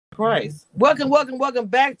Christ. Welcome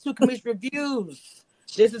back to Commission Reviews.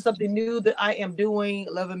 This is something new that I am doing.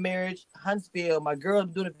 Love and Marriage, Huntsville. My girl's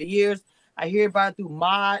been doing it for years. I hear about it through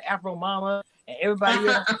Mod, Afro Mama, and everybody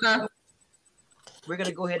else. We're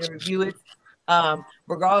going to go ahead and review it.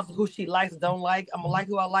 Regardless of who she likes or don't like. I'm going to like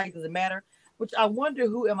who I like. Doesn't matter. Which I wonder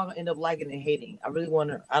who am I going to end up liking and hating. I really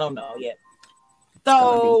wonder. I don't know yet.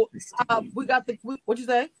 So, we got what'd you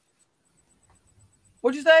say?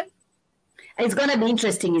 What'd you say? It's gonna be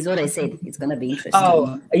interesting, is what I said. It's gonna be interesting.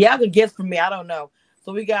 Oh, yeah, I could guess from me. I don't know.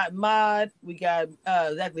 So we got Mod, we got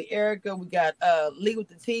exactly Erica, we got Lee with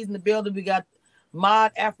the T's in the building. We got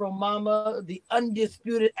Mod, Afro Mama, the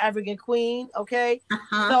undisputed African Queen. Okay,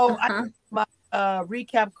 so I my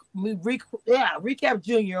recap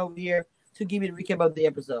Junior over here to give you the recap of the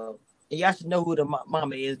episode. And y'all should know who the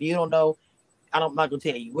mama is. If you don't know, I'm not gonna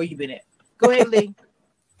tell you where you been at. Go ahead, Lee.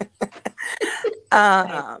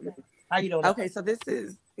 How you doing? Okay, so this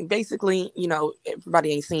is basically,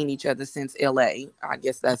 everybody ain't seen each other since LA. I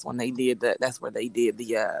guess that's when they did that's where they did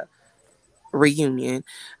the reunion.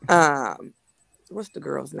 What's the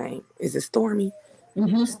girl's name? Is it Stormy?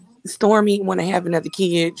 Mm-hmm. Stormy want to have another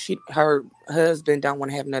kid. Her husband don't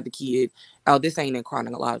want to have another kid. Oh, this ain't in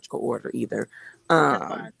chronological order either.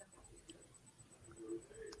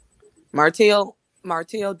 Martell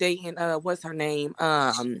dating what's her name?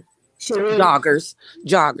 Joggers,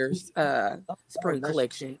 spring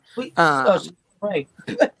collection. Right.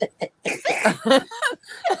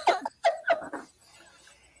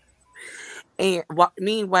 And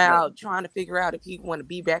meanwhile, trying to figure out if he want to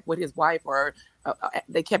be back with his wife, or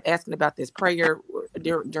they kept asking about this prayer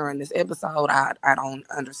during this episode. I don't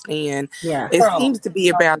understand. Yeah, it seems to be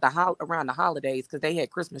about around the holidays because they had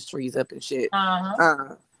Christmas trees up and shit.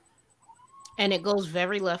 And it goes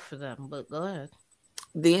very left for them. But go ahead.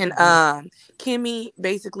 Then Kimmy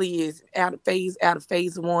basically is out of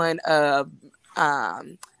phase one of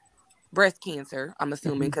breast cancer, I'm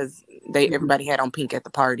assuming, because everybody had on pink at the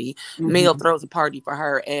party. Mel throws a party for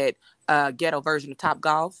her at ghetto version of Top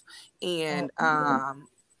Golf, and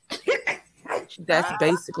that's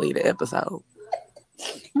basically the episode.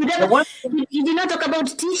 You did not talk about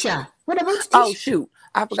Tisha. What about Tisha? Oh shoot,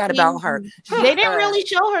 I forgot about her. They didn't really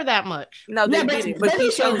show her that much. No, they didn't. But she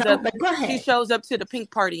shows up. She shows up to the pink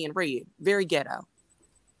party in red. Very ghetto.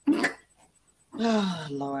 Oh,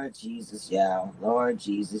 Lord Jesus, yeah. Lord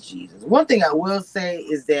Jesus. One thing I will say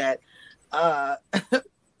is that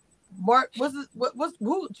Mark, who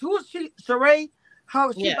was she? Sheree?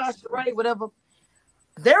 How she about Sheree? Whatever.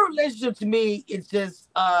 Their relationship to me is just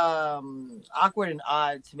awkward and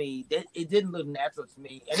odd to me. It didn't look natural to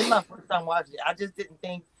me. And it's my first time watching it. I just didn't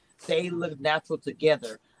think they looked natural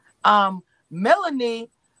together. Melanie,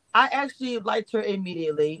 I actually liked her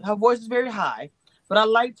immediately. Her voice is very high, but I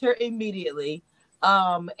liked her immediately.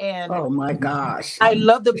 And oh my gosh, I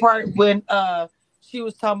love the part when she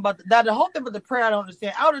was talking about the whole thing with the prayer. I don't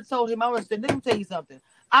understand. I would have told him, I would have said, let me tell you something.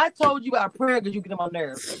 I told you about prayer because you get on my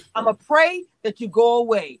nerves. I'm going to pray that you go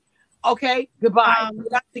away. Okay? Goodbye. We're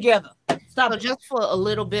not together. Stop it. Just for a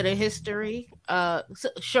little bit of history,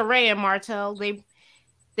 Sheree and Martell,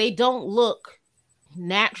 they don't look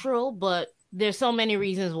natural, but there's so many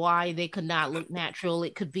reasons why they could not look natural.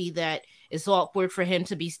 It could be that it's awkward for him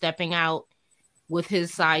to be stepping out with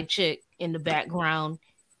his side chick in the background.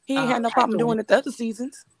 He ain't had no problem doing it the other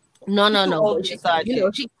seasons. No.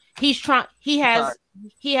 He's trying. He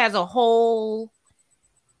has a whole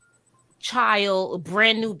child, a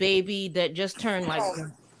brand new baby that just turned like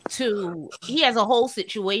 2. He has a whole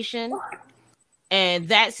situation, and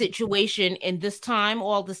that situation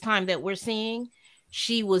all this time that we're seeing,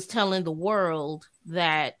 she was telling the world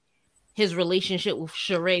that his relationship with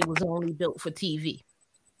Sheree was only built for TV.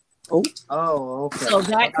 Oh, okay. So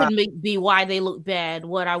that could be why they look bad.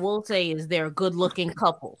 What I will say is they're a good-looking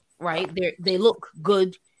couple, right? They look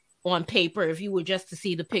good on paper. If you were just to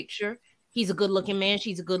see the picture, he's a good-looking man.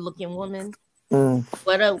 She's a good-looking woman.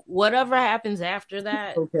 But whatever happens after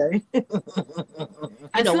that, okay.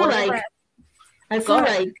 I feel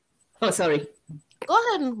like. Oh, sorry.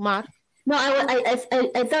 Go ahead, Mark. No, I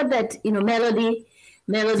thought that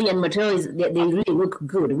Melody and Mateo they really look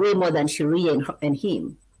good, way more than Sheree and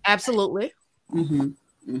him. Absolutely.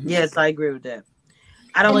 Yes, I agree with that.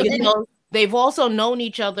 I don't. They've also known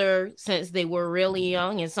each other since they were really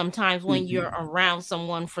young, and sometimes when you're around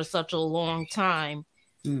someone for such a long time,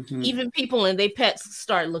 even people and their pets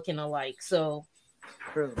start looking alike. So,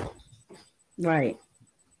 true. Right.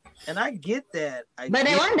 And I get that. I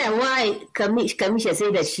wonder why Kamisha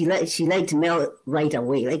said that she liked Mel right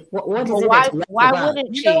away. Like, what is it? Why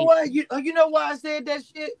wouldn't she? You know what? You know why I said that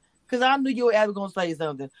shit? because I knew you were ever gonna say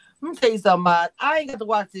something. Let me tell you something, Mod. I ain't got to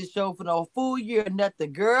watch this show for no full year or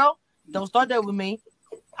nothing. Girl, don't start that with me.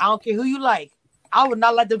 I don't care who you like. I would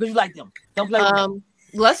not like them because you like them. Don't play with me.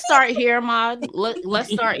 Let's start here, Mod.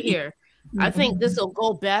 Let's start here. I think this will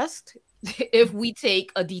go best if we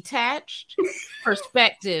take a detached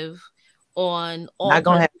perspective on all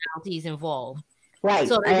personalities involved. Right.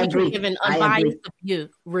 So that we can give an unbiased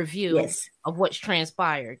review yes. of what's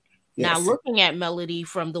transpired. Yes. Now, looking at Melody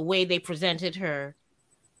from the way they presented her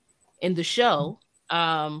in the show,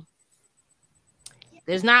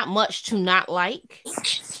 there's not much to not like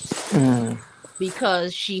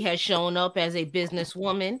because she has shown up as a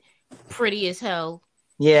businesswoman, pretty as hell,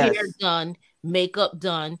 hair done, makeup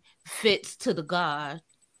done, fits to the god.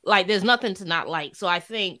 Like, there's nothing to not like. So I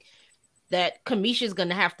think that Kamisha's going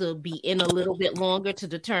to have to be in a little bit longer to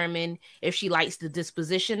determine if she likes the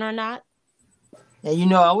disposition or not. And you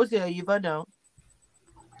know, I will tell you if I don't.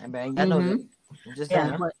 I mean, I know that. Just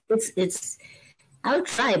but it's. I'll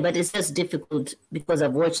try, but it's just difficult because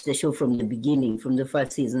I've watched the show from the beginning, from the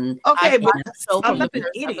first season. Okay, but I'm not an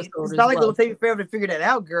idiot. It's not like it'll take me forever to figure that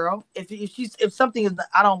out, girl. If something is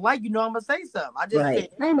I don't like, you know, I'm gonna say something. I just said,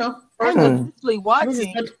 I know. Initially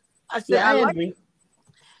watching, I said I like it.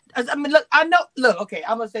 I mean, look, I know. Look, okay,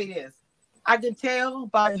 I'm gonna say this. I can tell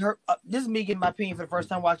by her. This is me getting my opinion for the first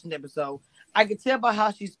time watching the episode. I can tell by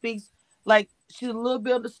how she speaks. Like, she's a little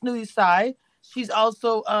bit on the snooty side. She's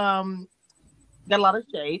also got a lot of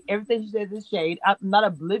shade. Everything she says is shade. I'm not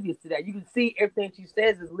oblivious to that. You can see everything she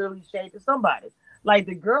says is literally shade to somebody. Like,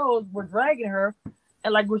 the girls were dragging her,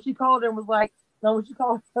 and like when she called them was like, no, when she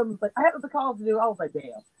called them was like, I had the calls to do. I was like,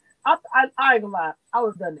 damn. I ain't gonna lie. I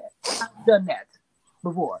would have done that. I've done that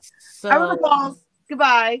before. So, I was calls.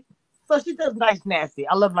 Goodbye. So she does nice nasty.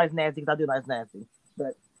 I love nice nasty because I do nice nasty.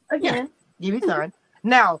 But again, give me time.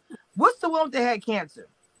 Now, what's the one that had cancer?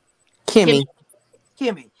 Kimmy.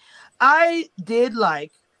 I did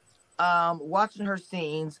like watching her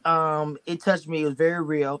scenes. It touched me. It was very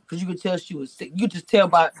real because you could tell she was sick. You could just tell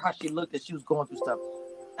by how she looked that she was going through stuff.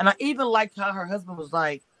 And I even liked how her husband was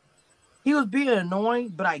like, he was being annoying,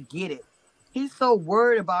 but I get it. He's so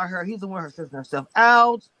worried about her. He's the one who's stressing herself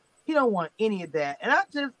out. He don't want any of that. And I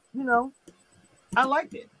just, I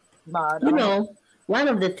liked it. One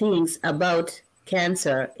of the things about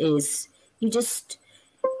cancer is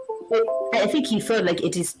I think he felt like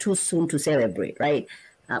it is too soon to celebrate, right?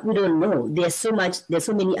 We don't know. There's so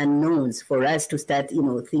many unknowns for us to start,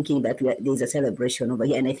 thinking that there's a celebration over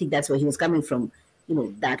here. And I think that's where he was coming from,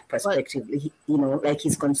 that perspective. Like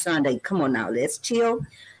he's concerned, like, come on now, let's chill.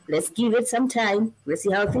 Let's give it some time. Let's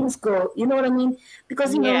see how things go. You know what I mean?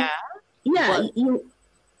 Because,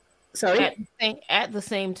 sorry? At the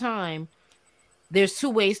same time, there's two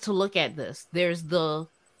ways to look at this. There's the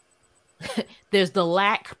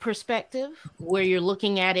lack perspective where you're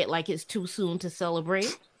looking at it like it's too soon to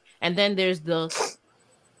celebrate. And then there's the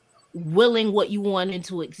willing what you want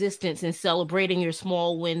into existence and celebrating your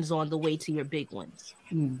small wins on the way to your big wins.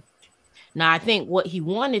 Now, I think what he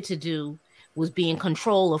wanted to do was be in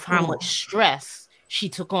control of how much stress she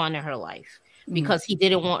took on in her life because he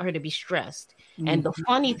didn't want her to be stressed. And the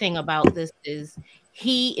funny thing about this is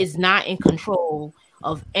he is not in control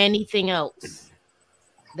of anything else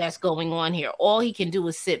that's going on here. All he can do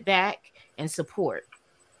is sit back and support.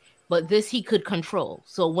 But this he could control.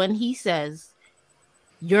 So when he says,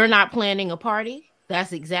 you're not planning a party,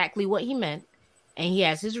 that's exactly what he meant. And he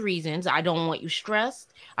has his reasons. I don't want you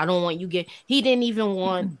stressed. I don't want you he didn't even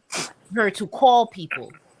want her to call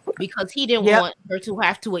people because he didn't want her to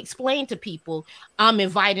have to explain to people, I'm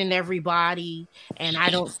inviting everybody and I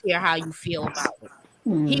don't care how you feel about it.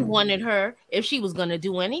 He wanted her, if she was going to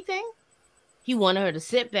do anything, he wanted her to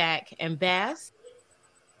sit back and bask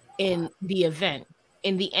in the event.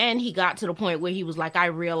 In the end, he got to the point where he was like, I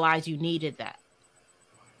realized you needed that.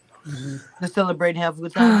 To celebrate and have a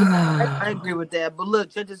good time. I agree with that. But look,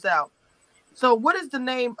 check this out. So what is the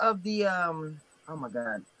name of the, oh my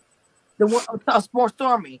God, the one, Sport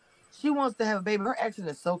Stormy? She wants to have a baby. Her accent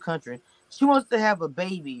is so country. She wants to have a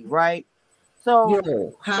baby, right? So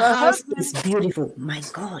her husband is beautiful. My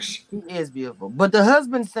gosh. He is beautiful. But the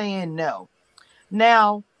husband's saying no.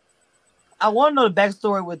 Now, I want to know the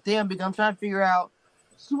backstory with them because I'm trying to figure out.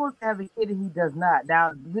 She wants to have a kid and he does not.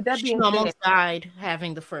 Now, with that being said, she almost died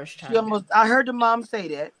having the first child. I heard the mom say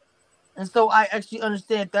that. And so I actually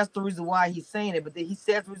understand that's the reason why he's saying it. But then he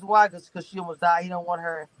says the reason why because she almost died. He don't want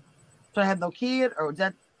her to have no kid, or is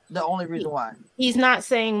that the only reason why? He's not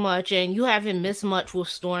saying much, and you haven't missed much with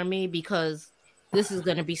Stormy because this is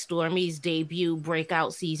going to be Stormy's debut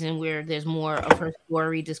breakout season where there's more of her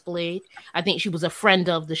story displayed. I think she was a friend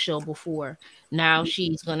of the show before. Now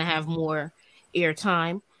she's going to have more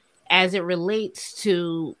airtime. As it relates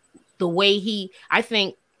to the way I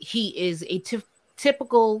think he is a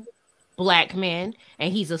typical black man,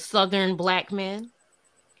 and he's a Southern black man.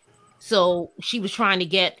 So she was trying to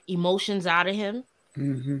get emotions out of him,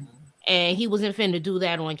 and he wasn't finna do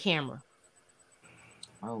that on camera.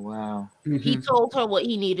 Oh, wow. He told her what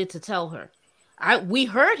he needed to tell her. We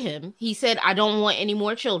heard him. He said, I don't want any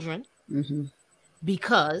more children.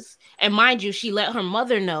 Because, and mind you, she let her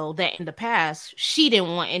mother know that in the past, she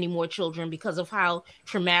didn't want any more children because of how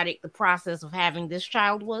traumatic the process of having this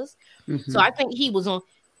child was. So I think he was on,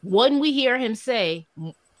 when we hear him say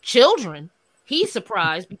children, he's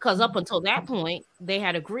surprised because up until that point, they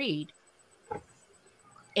had agreed,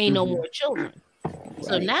 ain't no more children.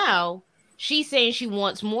 So now she's saying she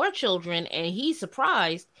wants more children, and he's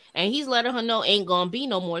surprised, and he's letting her know ain't gonna be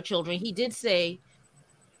no more children. He did say,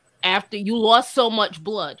 after you lost so much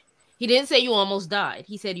blood, he didn't say you almost died.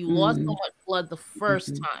 He said you lost so much blood the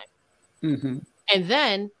first time. And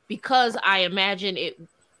then, because I imagine it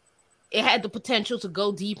had the potential to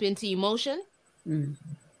go deep into emotion, and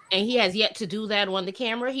he has yet to do that on the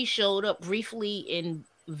camera. He showed up briefly in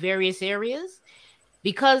various areas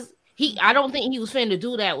because I don't think he was finna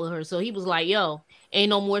do that with her. So he was like, yo, ain't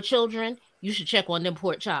no more children. You should check on them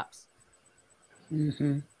pork chops.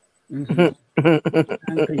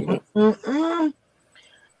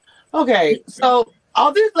 Okay, so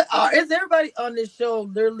all this is everybody on this show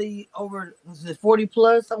literally over 40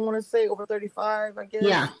 plus? I want to say over 35. I guess.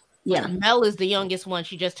 Yeah. Mel is the youngest one.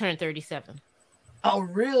 She just turned 37. Oh,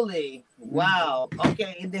 really? Wow.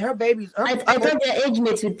 Okay, and then her babies. I thought they're age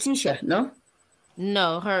mates with Tisha. No.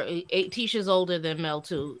 No, Tisha's older than Mel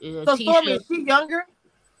too. So Stormy, is she younger?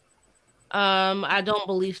 I don't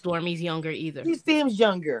believe Stormy's younger either. She seems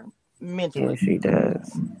younger mentally. Yeah, she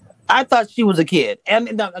does. I thought she was a kid,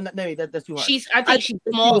 and no, that's too hard. I think she's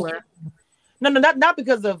smaller. No, not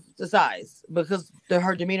because of the size, because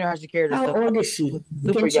her demeanor, how she carried herself. How old is she?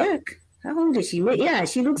 You can check. How old is she? Yeah,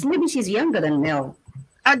 she looks. Maybe she's younger than Mel.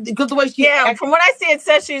 Because the way she. Yeah, from what I see, it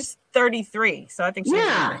says she's 33. So I think she's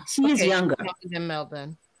younger. She is younger than Mel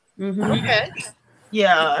then. Okay.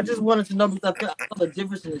 Yeah, I just wanted to know because I saw the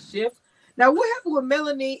difference in the shift. Now, what happened with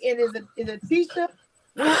Melanie? And is it Tisha?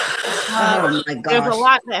 Oh my gosh! There's a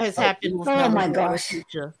lot that has happened with Melanie. Oh my gosh!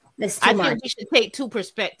 I think we should take two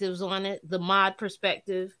perspectives on it: the mod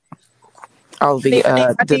perspective. Oh, the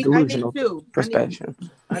delusional perspective.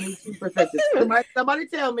 I need two perspectives. Somebody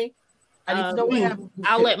tell me. I need to know what happened.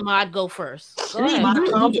 I'll let Mod go first.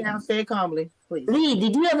 Calm down, say it calmly, please. Lee,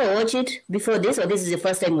 did you ever watch it before this, or this is your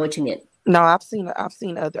first time watching it? No, I've seen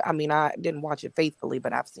other. I mean, I didn't watch it faithfully,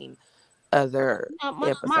 but I've seen other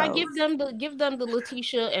episodes. Give them the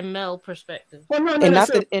Letitia and Mel perspective. Well,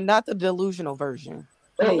 not the delusional version.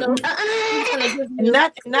 Not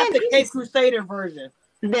the Cape Crusader version.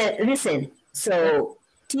 Listen, so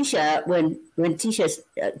Tisha, when Tisha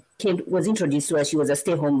was introduced to her, she was a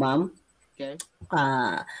stay-home mom. Okay.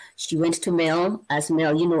 She went to Mel, asked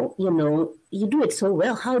Mel, you do it so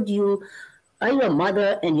well. Are you a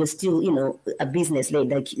mother and you're still, a business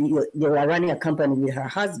lady? Like they were running a company with her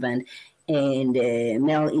husband, and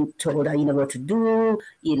Mel told her, what to do,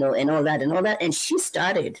 and all that. And she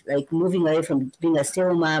started like moving away from being a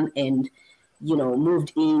stay-home mom and,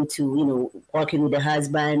 moved into, working with the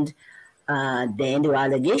husband. Then there were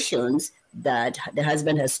allegations that the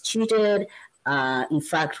husband has cheated. In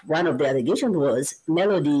fact, one of the allegations was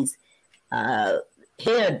Melody's hair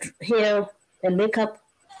and makeup.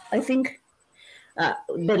 I think the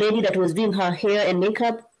lady that was doing her hair and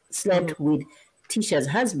makeup slept with Tisha's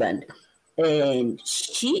husband, and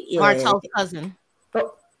she Martel's cousin.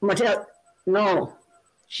 Oh, Martel, no,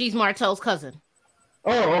 she's Martel's cousin.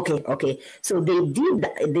 Oh, okay. So they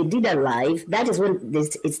did a live. That is when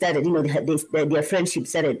it started. Their friendship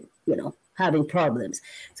started. Having problems.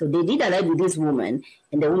 So they did a live with this woman,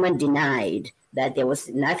 and the woman denied that there was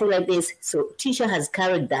nothing like this. So Tisha has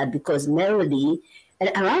carried that because Melody, and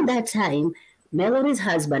around that time, Melody's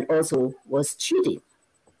husband also was cheating.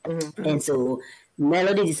 And so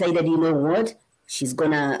Melody decided, what? She's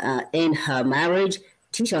gonna end her marriage.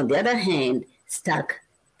 Tisha, on the other hand, stuck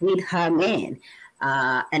with her man.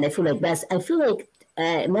 And I feel like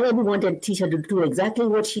Melody wanted Tisha to do exactly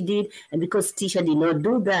what she did, and because Tisha did not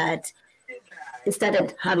do that, they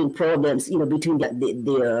started having problems, between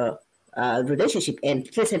their relationship.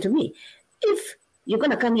 And she said to me, if you're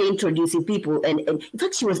gonna come here introducing people, and in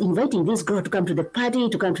fact, she was inviting this girl to come to the party,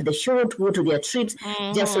 to come to the show, to go to their trips,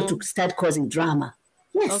 just so to start causing drama.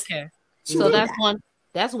 Yes. Okay. She So did that's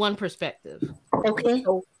that. one perspective. Okay.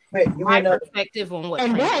 So Wait, you my want to perspective on what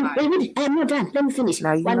And then transpired. I'm not done. Let me finish.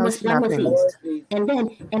 Now you One know more, she's one not more thing.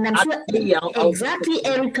 finished. And I'm sure exactly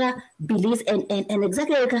Erica believes, and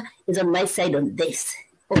exactly Erica is on my side on this.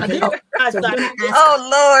 Okay. Oh, So I'm gonna ask,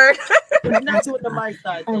 Oh Lord. not doing the my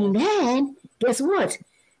side. and then guess what?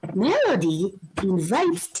 Melody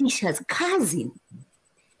invites Tisha's cousin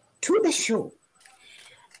to the show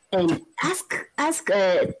and ask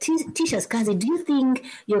Tisha's cousin, do you think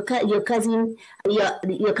your cousin's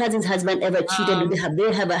husband ever cheated? Have they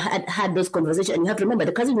ever had those conversations? And you have to remember,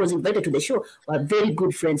 the cousin was invited to the show. Were very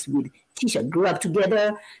good friends with Tisha. Grew up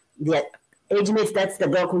together. Their age mates. That's the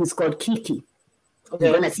girl who is called Kiki. Okay.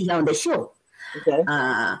 You're gonna see her on the show. Okay.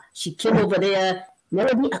 She came over there.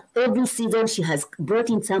 Melody, every season she has brought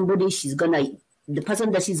in somebody. The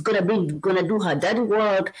person that she's gonna bring, gonna do her dirty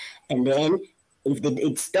work, and then if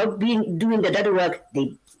it stop doing the dirty work,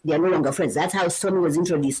 they are no longer friends. That's how Stormy was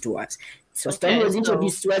introduced to us. So Stormy was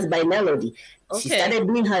introduced to us by Melody. She started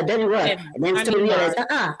doing her dirty work, and then Stormy realized,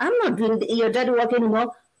 I'm not doing your dirty work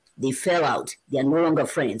anymore. They fell out. They are no longer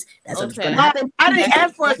friends. That's what's going to happen. I didn't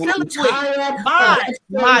ask for a soliloquy. Ma,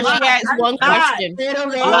 she asked one question.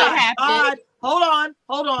 What happened?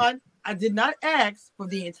 Hold on. I did not ask for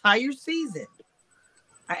the entire season.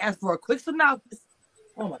 I asked for a quick synopsis.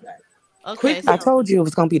 Oh my God. Okay, I told you it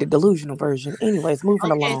was going to be the delusional version. Anyways,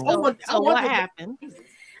 moving along. So what happened?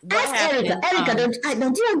 Ask Erica,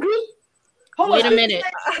 don't you agree? Wait a minute.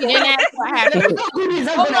 She didn't ask what happened.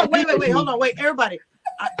 Hold on, wait, everybody.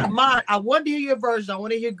 I want to hear your version. I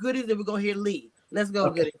want to hear Goodies, and we're gonna hear Lee. Let's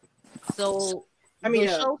go, Goodies. So the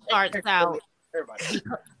show starts out.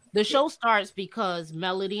 The show starts because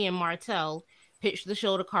Melody and Martell pitched the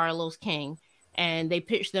show to Carlos King, and they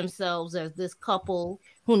pitched themselves as this couple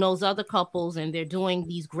who knows other couples, and they're doing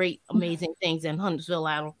these great, amazing things in Huntsville,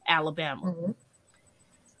 Alabama. Mm-hmm.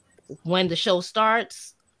 When the show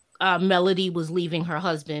starts, Melody was leaving her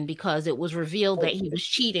husband because it was revealed that he was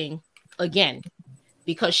cheating again.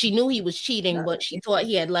 Because she knew he was cheating, but she thought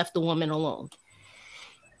he had left the woman alone.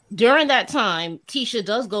 During that time, Tisha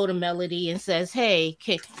does go to Melody and says, hey,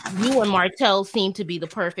 you and Martell seem to be the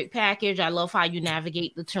perfect package. I love how you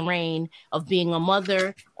navigate the terrain of being a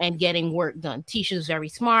mother and getting work done. Tisha's very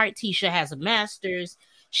smart. Tisha has a master's.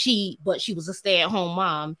 But she was a stay-at-home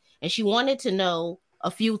mom, and she wanted to know a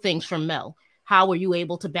few things from Mel. How were you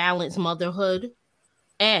able to balance motherhood?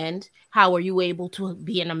 And how are you able to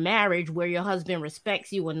be in a marriage where your husband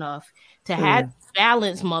respects you enough to have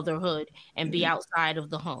balanced motherhood and be outside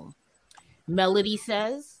of the home? Melody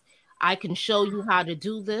says, I can show you how to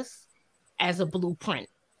do this as a blueprint.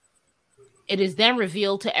 It is then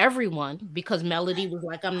revealed to everyone, because Melody was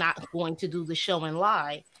like, I'm not going to do the show and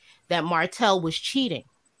lie, that Martell was cheating.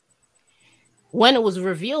 When it was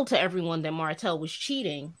revealed to everyone that Martell was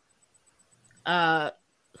cheating,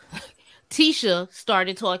 Tisha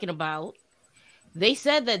started talking about, they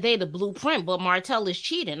said that they the blueprint, but Martell is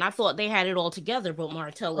cheating. I thought they had it all together, but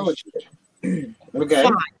Martell is cheating. Okay.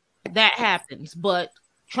 Fine, that happens. But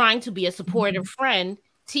trying to be a supportive friend,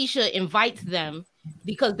 Tisha invites them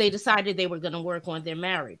because they decided they were going to work on their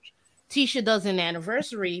marriage. Tisha does an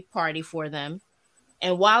anniversary party for them.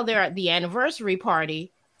 And while they're at the anniversary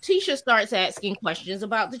party, Tisha starts asking questions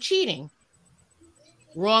about the cheating.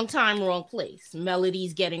 Wrong time, wrong place.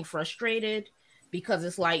 Melody's getting frustrated because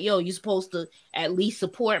it's like, yo, you're supposed to at least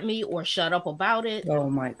support me or shut up about it. Oh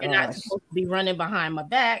my gosh. You're not supposed to be running behind my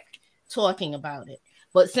back talking about it.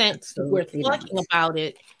 But since we're talking about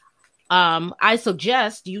it, I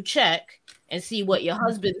suggest you check and see what your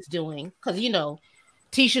husband's doing. Because,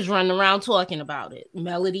 Tisha's running around talking about it.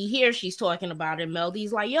 Melody here, she's talking about it.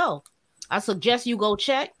 Melody's like, yo, I suggest you go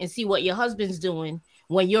check and see what your husband's doing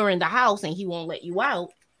when you're in the house and he won't let you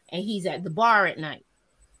out and he's at the bar at night.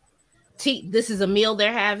 This is a meal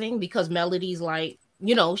they're having because Melody's like,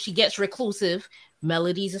 she gets reclusive.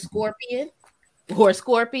 Melody's a Scorpion or a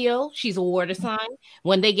Scorpio. She's a water sign.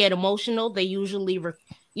 When they get emotional, they usually,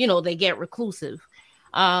 they get reclusive.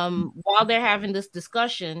 While they're having this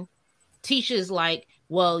discussion, Tisha's like,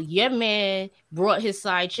 well, your man brought his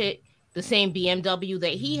side chick the same BMW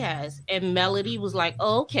that he has. And Melody was like,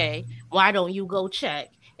 oh, okay, why don't you go check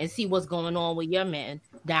and see what's going on with your man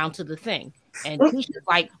down to the thing? And Tisha's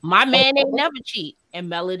like, my man ain't never cheat. And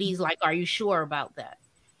Melody's like, are you sure about that?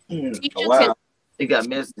 Tisha it got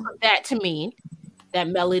messy. That to mean that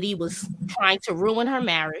Melody was trying to ruin her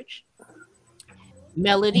marriage.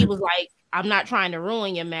 Melody was like, I'm not trying to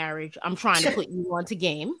ruin your marriage. I'm trying to put you onto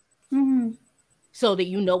game so that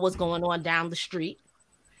you know what's going on down the street.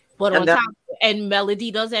 But and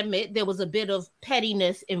Melody does admit there was a bit of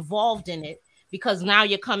pettiness involved in it because now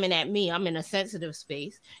you're coming at me. I'm in a sensitive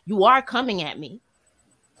space. You are coming at me,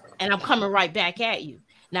 and I'm coming right back at you.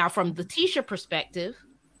 Now, from the Tisha perspective,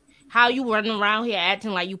 how you running around here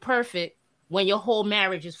acting like you perfect when your whole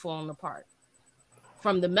marriage is falling apart.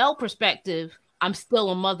 From the Mel perspective, I'm still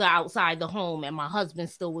a mother outside the home, and my husband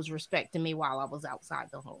still was respecting me while I was outside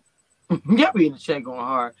the home. Y'all be in the chat going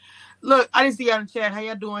hard. Look, I didn't see y'all in the chat. How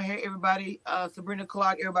y'all doing here, everybody? Sabrina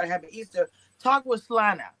Clark, everybody happy Easter. Talk with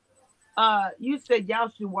Slana. You said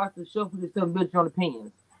y'all should watch the show for yourself, build your own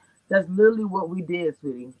opinions. That's literally what we did,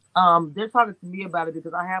 sweetie. They're talking to me about it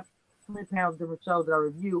because I have 20 pounds different shows that I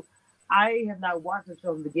review. I have not watched the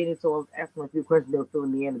show from the beginning, so I was asking a few questions. They were still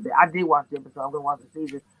in the end of it. I did watch the episode. I'm going to watch the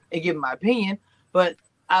season and give my opinion, but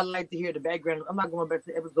I like to hear the background. I'm not going back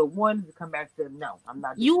to episode 1 to come back to no. I'm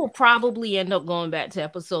not. You will probably end up going back to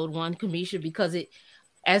episode 1, Kamisha, because it,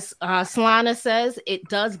 as Slana says, it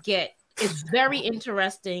does get. It's very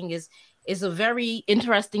interesting. It's a very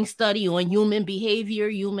interesting study on human behavior,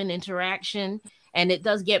 human interaction, and it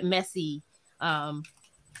does get messy. And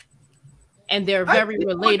they're very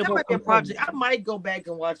relatable. I might go back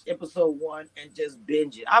and watch episode 1 and just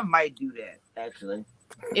binge it. I might do that, actually.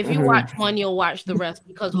 If you watch one, you'll watch the rest,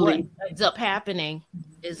 because what ends up happening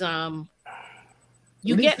is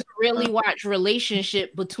you get to really watch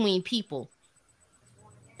relationship between people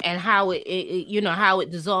and how it how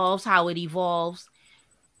it dissolves, how it evolves.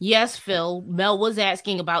 Yes, Phil, Mel was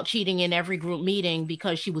asking about cheating in every group meeting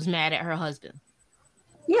because she was mad at her husband.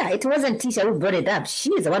 Yeah, it wasn't Tisha who brought it up.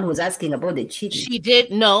 She is the one who was asking about the cheating. She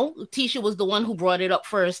did. No, Tisha was the one who brought it up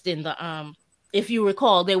first in the if you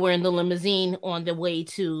recall, they were in the limousine on the way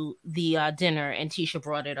to the dinner, and Tisha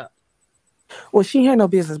brought it up. Well, she had no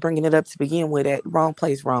business bringing it up to begin with. At wrong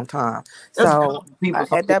place, wrong time. So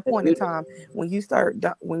at that point in time, when you start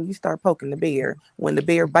poking the bear, when the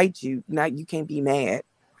bear bites you, now you can't be mad.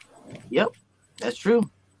 Yep, that's true.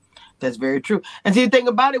 That's very true. And see, the thing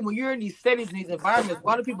about it, when you're in these settings, in these environments,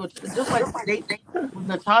 why do people, just like they with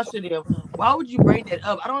Natasha and them, why would you bring that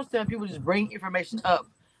up? I don't understand people just bring information up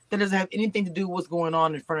that doesn't have anything to do with what's going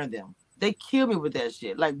on in front of them. They kill me with that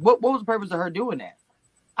shit. Like, what was the purpose of her doing that?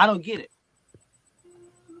 I don't get it.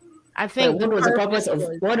 I think what was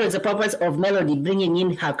the purpose of Melody bringing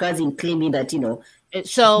in her cousin, claiming that,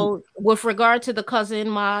 So with regard to the cousin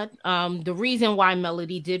mod, the reason why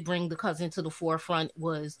Melody did bring the cousin to the forefront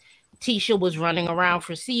was Tisha was running around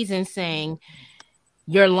for seasons saying,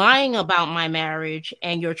 you're lying about my marriage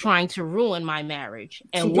and you're trying to ruin my marriage.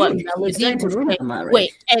 And Melody was saying,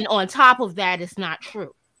 wait, and on top of that, it's not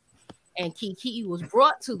true. And Kiki was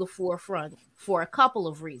brought to the forefront for a couple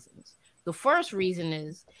of reasons. The first reason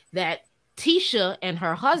is that Tisha and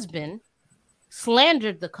her husband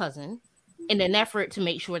slandered the cousin in an effort to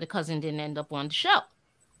make sure the cousin didn't end up on the show.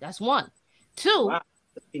 That's one. Two, wow.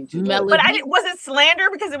 Melody, was it slander?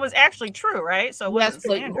 Because it was actually true, right? So it wasn't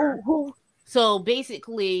slander. So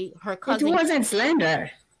basically, her cousin. It wasn't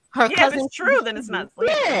slander. Her cousin. If it's true, then it's not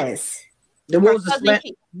slander. Yes.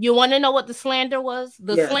 You want to know what the slander was?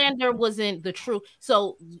 The slander wasn't the truth.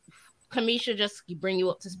 So, Kamisha, just bring you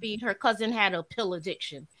up to speed. Her cousin had a pill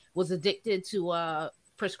addiction, was addicted to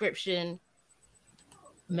prescription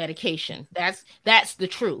medication. That's the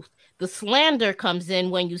truth. The slander comes in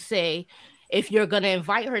when you say, if you're going to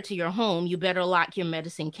invite her to your home, you better lock your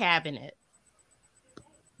medicine cabinet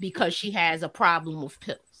because she has a problem with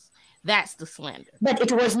pills. That's the slander. But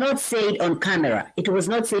it was not said on camera.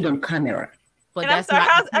 But and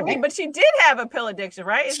that's but she did have a pill addiction,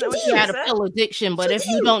 right? Is that what she had a pill addiction, but if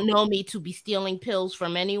you don't know me to be stealing pills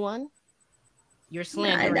from anyone, you're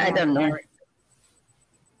slandering. I don't know.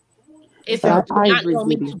 If you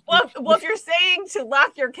if you're saying to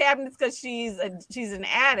lock your cabinets because she's an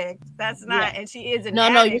addict, that's not, and she is an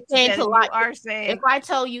addict. No, you're saying to lock. You are saying. If I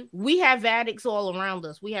tell you, we have addicts all around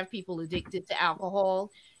us. We have people addicted to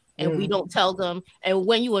alcohol. And we don't tell them. And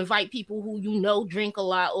when you invite people who drink a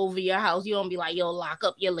lot over your house, you don't be like, yo, lock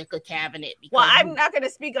up your liquor cabinet. Well, I'm not going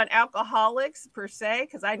to speak on alcoholics per se,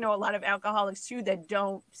 because I know a lot of alcoholics too that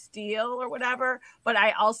don't steal or whatever. But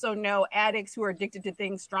I also know addicts who are addicted to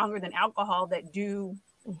things stronger than alcohol that do.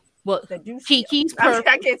 Well, that do Kiki's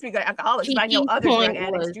I can't speak on alcoholics, but I know other drug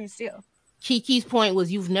addicts do steal. Kiki's point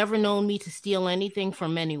was, you've never known me to steal anything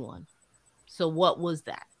from anyone. So what was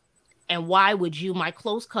that? And why would you, my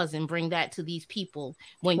close cousin, bring that to these people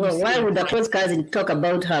when you? Why would the close cousin talk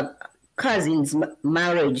about her cousin's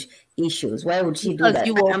marriage issues? Why would she do that?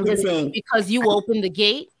 I'm just saying, because you opened the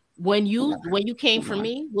gate when you came for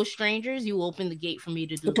me with strangers. You opened the gate for me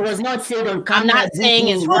to do. It was not said on camera. I'm not saying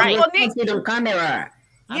it's right. It was not said on camera.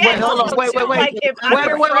 Yeah, wait,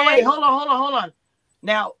 hold on. Hold on.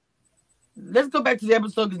 Now, let's go back to the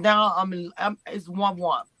episode because now it's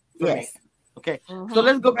 1-1. Yes. Okay. So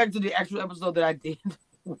let's go back to the actual episode that I did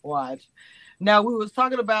watch. Now we was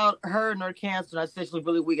talking about her and her cancer. And I said she was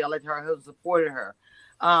really weak. I let her husband supported her.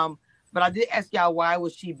 But I did ask y'all why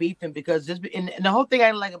was she beefing because and the whole thing I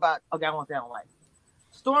didn't like about I won't say I don't like.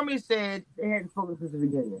 Stormy said they hadn't spoken since the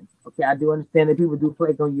beginning. Okay, I do understand that people do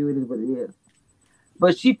flake on you. It is what it is.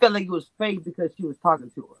 But she felt like it was fake because she was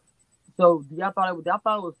talking to her. So do y'all thought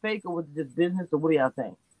it was fake or was it just business or what do y'all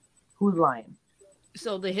think? Who's lying?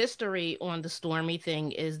 So the history on the Stormy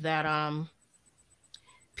thing is that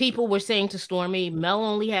people were saying to Stormy, Mel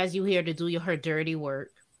only has you here to do her dirty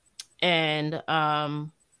work, and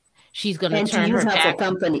she's gonna turn her back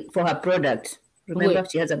for her product. Remember,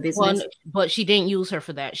 she has a business. But she didn't use her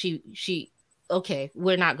for that. She okay,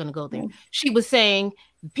 we're not gonna go there. She was saying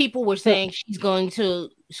people were saying she's going to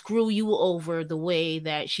screw you over the way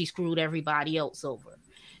that she screwed everybody else over.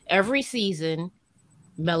 Every season,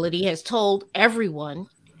 Melody has told everyone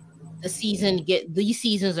these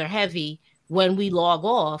seasons are heavy. When we log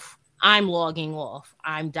off, I'm logging off.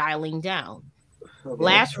 I'm dialing down. Okay.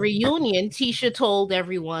 Last reunion, Tisha told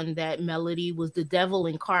everyone that Melody was the devil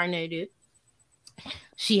incarnated.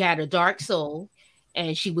 She had a dark soul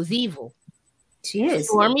and she was evil. She is.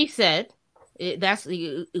 Stormy said, that's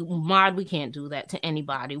Maude, we can't do that to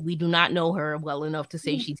anybody. We do not know her well enough to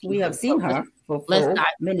say she's evil. We have seen her for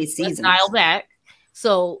many seasons. Let's dial back.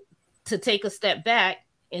 So to take a step back,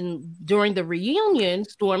 and during the reunion,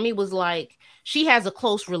 Stormy was like, she has a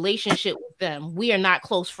close relationship with them. We are not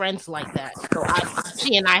close friends like that. So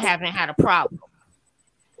she and I haven't had a problem.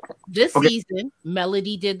 This season,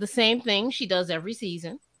 Melody did the same thing she does every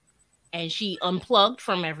season. And she unplugged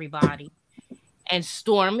from everybody. And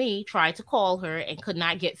Stormy tried to call her and could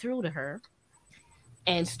not get through to her.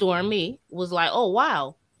 And Stormy was like, oh,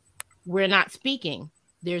 wow, we're not speaking.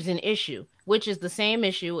 There's an issue, which is the same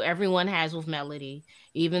issue everyone has with Melody,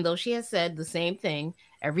 even though she has said the same thing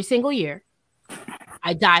every single year.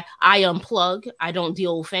 I unplug. I don't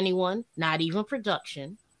deal with anyone, not even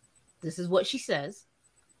production. This is what she says.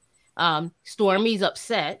 Stormy's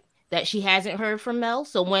upset that she hasn't heard from Mel.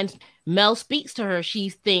 So when Mel speaks to her, she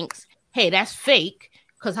thinks, hey, that's fake.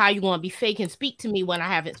 Because how you going to be fake and speak to me when I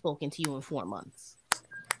haven't spoken to you in 4 months?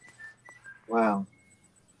 Wow.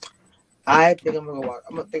 I think I'm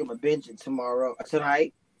gonna binge it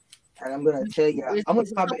tonight, and I'm gonna tell you. I'm gonna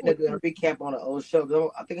talk about a recap on the old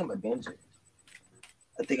show. I think I'm gonna binge it.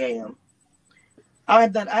 I think I am.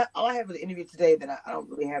 All I have is an interview today. That I don't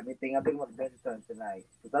really have anything. I think I'm gonna binge it tonight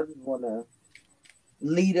because I just want to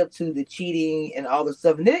lead up to the cheating and all the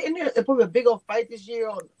stuff. And then there's probably a big old fight this year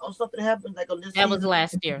on something that happened like on this. That was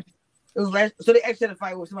last year. It was last, so they actually had a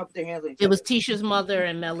fight where somebody put their hands on each other. It was Tisha's mother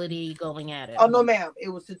and Melody going at it. Oh no, ma'am!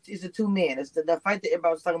 It's the two men. It's the fight that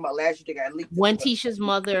everybody was talking about last year. They got leaked. When Tisha's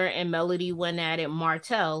mother and Melody went at it,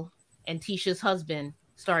 Martell and Tisha's husband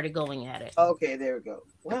started going at it. Okay, there we go.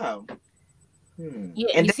 Wow. Yeah,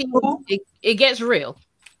 and you see, cool? it gets real.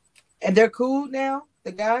 And they're cool now.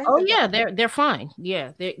 The guys. Oh yeah, they're fine.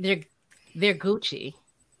 Yeah, they're Gucci.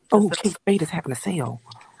 Oh, Kate Spade is having a sale.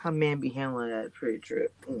 Her man be handling that pretty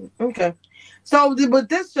trip. Okay. So, but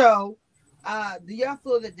this show, do y'all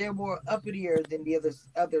feel that they're more uppitier than the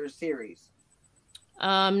other series?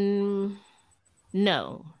 No.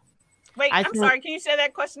 Wait, I'm sorry. Can you say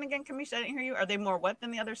that question again, Kamisha? I didn't hear you. Are they more what than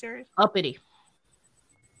the other series? Uppity.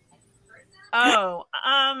 Oh,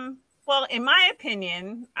 well, in my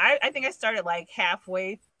opinion, I think I started like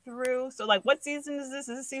halfway through. So, like, what season is this?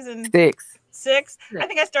 Is this season 6? 6? I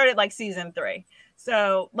think I started like season 3.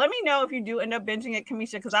 So let me know if you do end up binging it,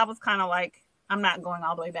 Kamisha, because I was kind of like, I'm not going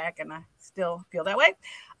all the way back, and I still feel that way.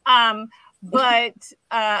 But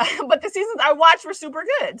the seasons I watched were super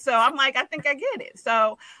good, so I'm like, I think I get it.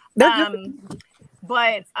 So,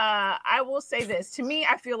 but I will say this: to me,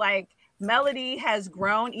 I feel like Melody has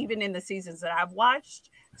grown even in the seasons that I've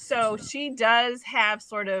watched. So she does have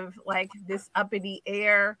sort of like this uppity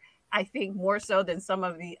air. I think more so than some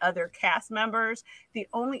of the other cast members. The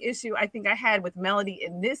only issue I think I had with Melody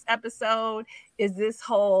in this episode is this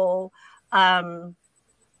whole, because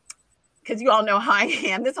you all know how I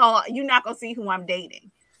am, this whole, you're not going to see who I'm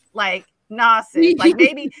dating. Like, nah, sis. Like,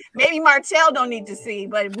 maybe Martell don't need to see,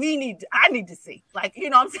 but I need to see. Like, you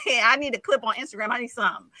know what I'm saying? I need a clip on Instagram. I need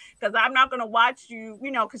something. Because I'm not going to watch you,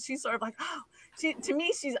 because she's sort of like, to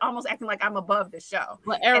me, she's almost acting like I'm above the show.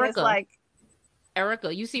 Well, Erica. And it's like,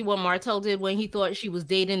 Erica, you see what Martell did when he thought she was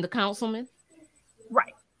dating the councilman?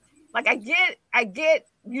 Right. Like, I get,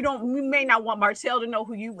 you may not want Martell to know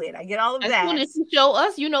who you with. I get all of that. As soon as you show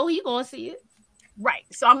us, he gonna see it. Right.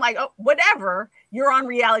 So I'm like, oh, whatever. you're on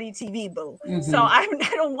reality TV, boo. Mhm. So I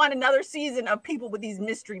don't want another season of people with these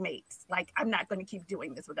mystery mates. Like, I'm not going to keep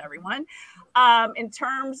doing this with everyone. In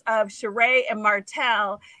terms of Sheree and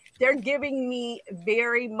Martell, they're giving me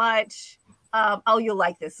very much, oh, you'll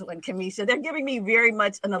like this one, Kamisha. They're giving me very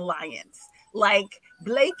much an alliance. Like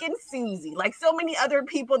Blake and Susie, like so many other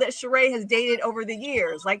people that Sheree has dated over the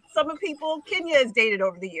years, like some of people Kenya has dated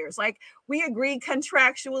over the years. Like, we agree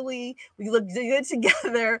contractually, we look good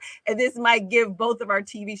together, and this might give both of our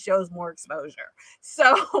TV shows more exposure.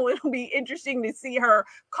 So it'll be interesting to see her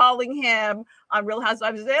calling him on Real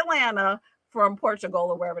Housewives of Atlanta from Portugal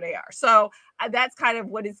or wherever they are. So that's kind of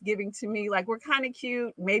what it's giving to me. Like, we're kind of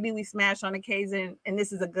cute. Maybe we smash on occasion, and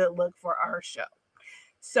this is a good look for our show.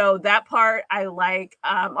 So that part I like,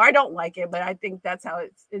 or I don't like it, but I think that's how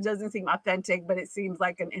it doesn't seem authentic, but it seems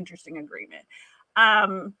like an interesting agreement.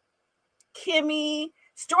 Kimmy,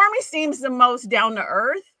 Stormy seems the most down to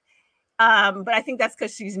earth, but I think that's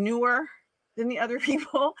because she's newer than the other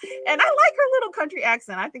people. And I like her little country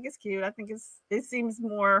accent. I think it's cute. I think it seems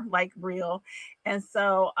more like real. And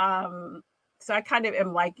so, so I kind of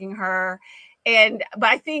am liking her. But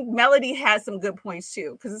I think Melody has some good points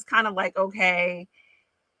too, because it's kind of like, okay,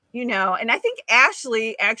 you know, and I think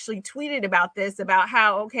Ashley actually tweeted about this, about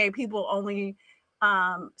how, okay, people only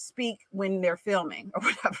speak when they're filming or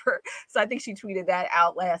whatever. So I think she tweeted that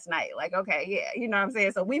out last night. Like, okay, yeah, you know what I'm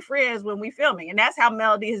saying? So we friends when we filming. And that's how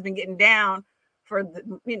Melody has been getting down for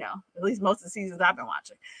the, you know, at least most of the seasons I've been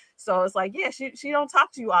watching. So it's like, yeah, she don't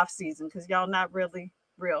talk to you off season because y'all not really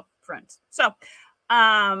real friends. So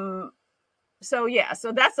yeah,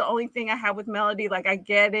 so that's the only thing I have with Melody. Like, I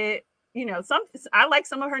get it. You know, I like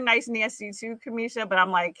some of her nice nasty too, Kamisha, but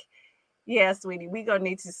I'm like, yeah, sweetie, we gonna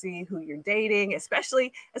need to see who you're dating,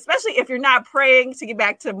 especially if you're not praying to get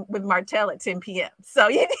back with Martell at 10 p.m. So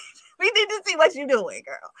we need to see what you're doing,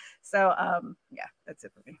 girl. So yeah, that's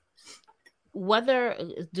it for me.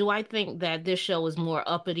 Do I think that this show is more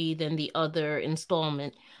uppity than the other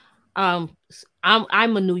installment? I'm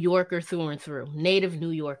a New Yorker through and through, native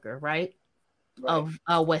New Yorker, right? Of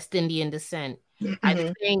West Indian descent.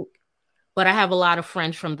 I think. But I have a lot of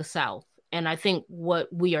friends from the South. And I think what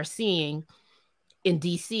we are seeing in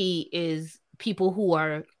DC is people who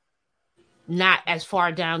are not as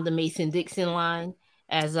far down the Mason-Dixon line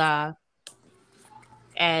as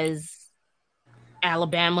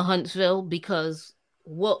Alabama, Huntsville, because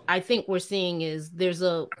what I think we're seeing is there's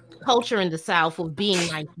a culture in the South of being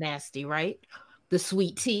nice, nasty, right? The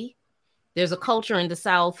sweet tea. There's a culture in the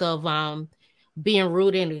South of being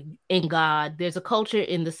rooted in God. There's a culture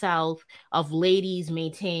in the South of ladies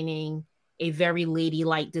maintaining a very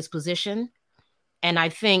ladylike disposition. And I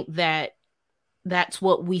think that that's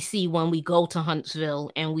what we see when we go to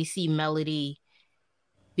Huntsville and we see Melody,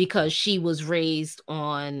 because she was raised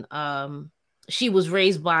by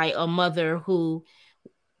a mother who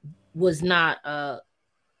was not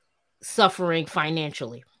suffering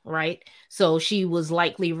financially. Right. So she was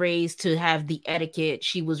likely raised to have the etiquette.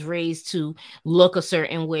 She was raised to look a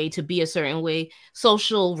certain way, to be a certain way,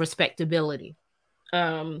 social respectability.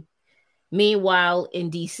 Meanwhile, in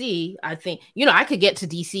DC, I think, you know, I could get to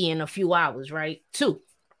DC in a few hours, right? Too.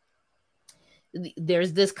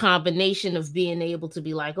 There's this combination of being able to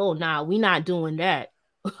be like, oh, nah, we're not doing that.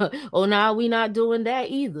 Oh, nah, we're not doing that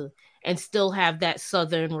either. And still have that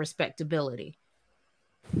Southern respectability.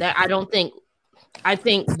 That I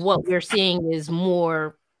think what we're seeing is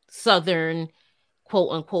more Southern,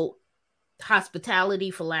 quote unquote,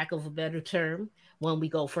 hospitality, for lack of a better term, when we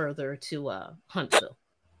go further to Huntsville.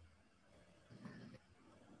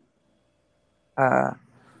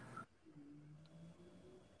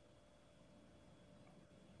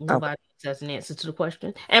 Nobody has an answer to the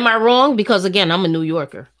question. Am I wrong? Because again, I'm a New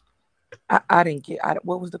Yorker. I didn't get.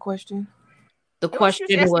 What was the question? The question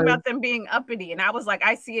was about them being uppity, and I was like,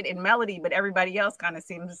 I see it in Melody, but everybody else kind of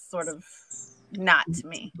seems sort of not to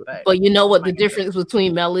me. But you know what the difference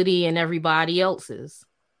between Melody and everybody else is?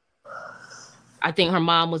 I think her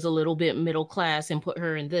mom was a little bit middle class and put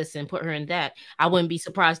her in this and put her in that. I wouldn't be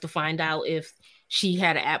surprised to find out if she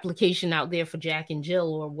had an application out there for Jack and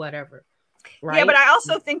Jill or whatever. Right? Yeah, but I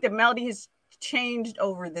also think that Melody has changed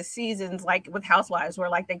over the seasons, like with Housewives, where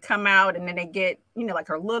like they come out and then they get, you know, like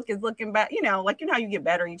her look is looking back, you know, like, you know how you get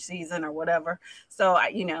better each season or whatever. So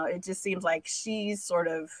you know, it just seems like she's sort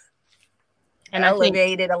of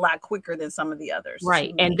elevated a lot quicker than some of the others,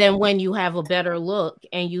 right? And then when you have a better look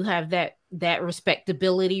and you have that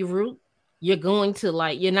respectability route, you're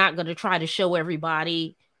not going to try to show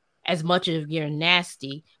everybody as much of you're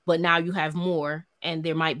nasty, but now you have more, and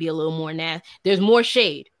there might be a little more nasty. There's more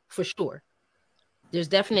shade for sure.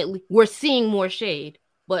 We're seeing more shade,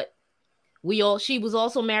 but She was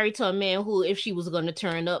also married to a man who, if she was going to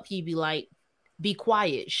turn up, he'd be like, be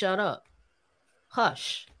quiet, shut up,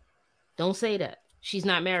 hush, don't say that. She's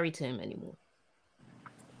not married to him anymore.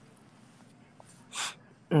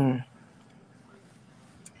 All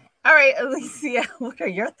right, Alicia, what are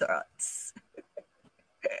your thoughts?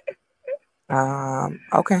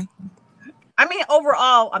 Okay. I mean,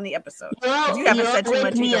 overall on the episode. You haven't said too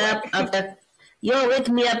much either. You'll wake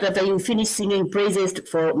me up after you finish singing praises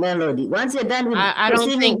for Melody. Once you're done with I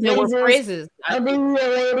don't think there were praises. I'll be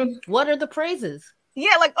ready. What are the praises?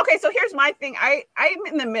 Yeah, like, okay, so here's my thing. I'm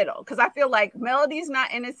in the middle because I feel like Melody's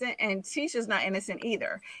not innocent and Tisha's not innocent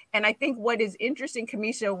either. And I think what is interesting,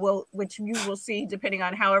 Kamisha, which you will see depending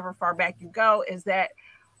on however far back you go, is that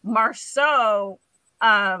Marceau,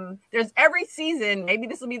 there's every season, maybe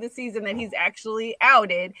this will be the season that he's actually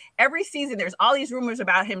outed. Every season, there's all these rumors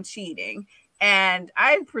about him cheating. And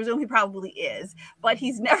I presume he probably is, but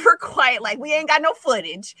he's never quite like, we ain't got no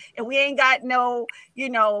footage and we ain't got no,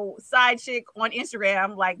 side chick on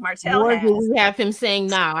Instagram like Martell has. We have him saying,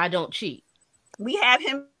 "Nah, I don't cheat." We have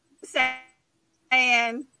him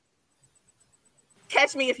saying,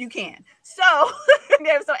 "Catch me if you can." So,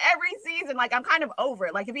 so every season, like, I'm kind of over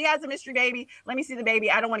it. Like, if he has a mystery baby, let me see the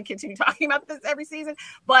baby. I don't want to continue talking about this every season,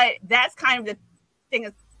 but that's kind of the thing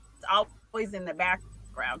that's always in the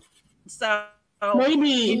background. So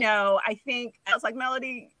maybe, I think I was like,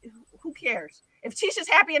 Melody, who cares? If Tisha's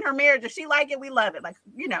happy in her marriage, if she like it, we love it. Like,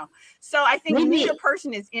 So I think neither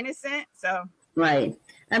person is innocent. So right.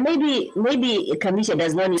 And maybe Kamisha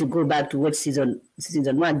does not need to go back to watch season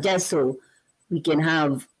 1 just so we can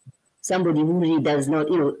have somebody who really does not,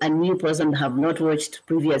 a new person have not watched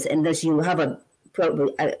previous, and that she will have a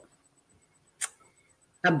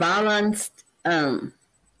balanced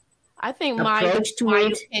I think my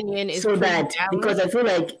opinion is so that because I feel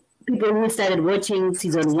like people who started watching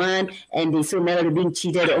season 1 and they saw Melody being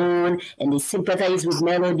cheated on and they sympathize with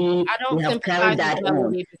Melody, they have carried that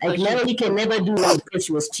on. Like Melody can never do that because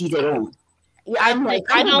she was cheated on. Yeah,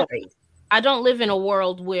 I don't live in a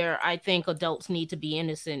world where I think adults need to be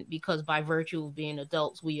innocent because by virtue of being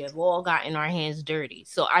adults, we have all gotten our hands dirty.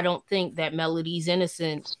 So I don't think that Melody's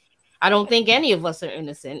innocent. I don't think any of us are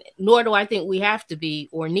innocent, nor do I think we have to be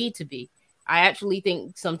or need to be. I actually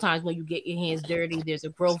think sometimes when you get your hands dirty, there's a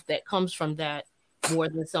growth that comes from that more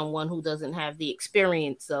than someone who doesn't have the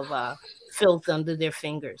experience of filth under their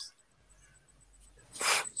fingers.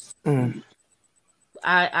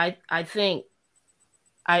 I think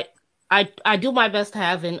I do my best to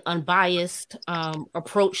have an unbiased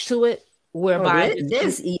approach to it, whereby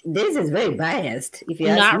this is very biased. If you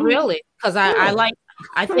ask not me. Really, because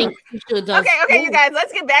I think you should. Okay, you guys,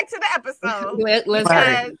 let's get back to the episode. Let's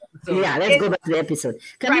go back to the episode.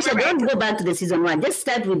 Kamisha, don't go back to the season 1. Just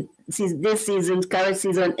start with this season, current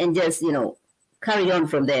season, and just carry on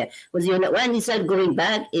from there. Because when you start going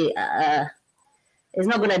back, it's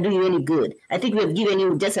not going to do you any good. I think we've given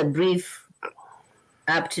you just a brief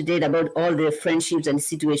up to date about all the friendships and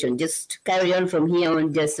situation. Just carry on from here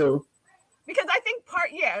on, just so. Because I think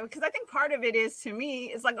part of it is, to me,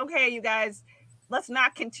 it's like, okay, you guys, let's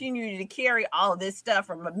not continue to carry all of this stuff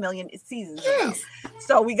from a million seasons ago.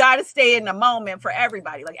 So we got to stay in the moment for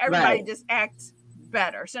everybody. Like, everybody just acts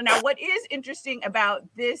better. So now what is interesting about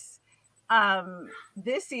this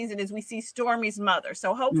season is we see Stormy's mother.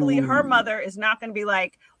 So hopefully her mother is not going to be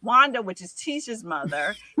like Wanda, which is Tisha's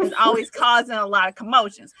mother, is always causing a lot of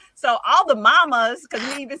commotions. So all the mamas, because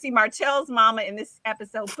we even see Martell's mama in this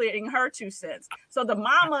episode putting her 2 cents. So the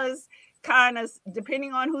mamas kind of,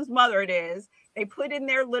 depending on whose mother it is, they put in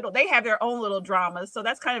they have their own little dramas. So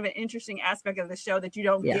that's kind of an interesting aspect of the show that you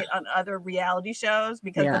don't get on other reality shows,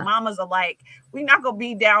 because the mamas are like, we're not going to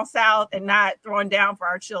be down south and not throwing down for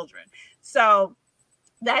our children. So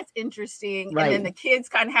that's interesting. Right. And then the kids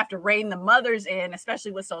kind of have to rein the mothers in,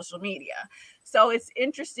 especially with social media. So it's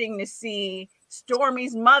interesting to see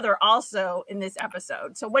Stormy's mother also in this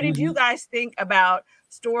episode. So what did you guys think about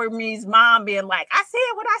Stormy's mom being like, I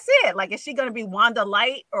said what I said? Like, is she going to be Wanda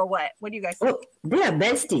Light or what? What do you guys think? They are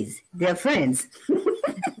besties. They are friends.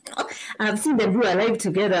 I've seen them do a live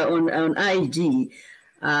together on IG.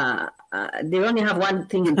 They only have one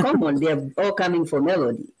thing in common. They are all coming for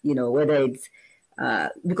Melody, whether it's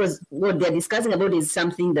because what they're discussing about is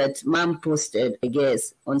something that mom posted, I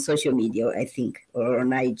guess, on social media, I think, or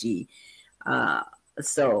on IG.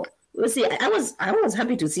 So we'll see. I was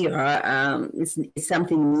happy to see her. It's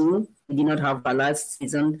something new. We did not have her last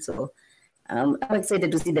season, so I'm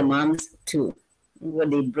excited to see the moms too,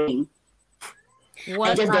 what they bring.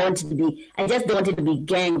 I just don't want it to be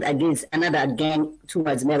ganged against another gang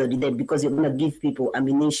towards Melody, that because you're gonna give people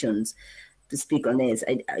ammunitions to speak on this.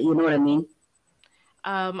 You know what I mean?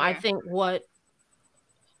 I think what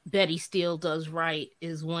Betty Steele does right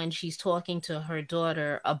is when she's talking to her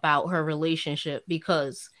daughter about her relationship,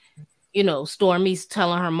 because, you know, Stormy's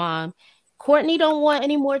telling her mom, Courtney don't want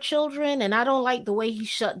any more children, and I don't like the way he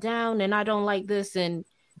shut down, and I don't like this. And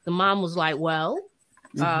the mom was like, well,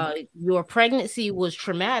 your pregnancy was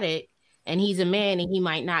traumatic, and he's a man, and he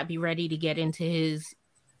might not be ready to get into his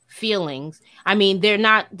feelings. I mean, they're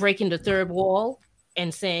not breaking the third wall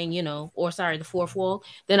and saying, you know, or sorry, the fourth wall.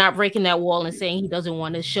 They're not breaking that wall and saying he doesn't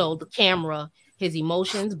want to show the camera his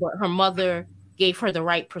emotions, but her mother gave her the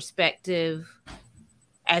right perspective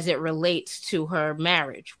as it relates to her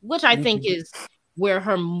marriage, which I think is where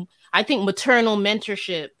I think maternal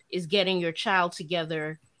mentorship is getting your child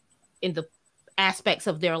together in the aspects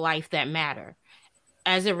of their life that matter.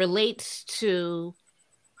 As it relates to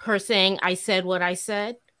her saying, I said what I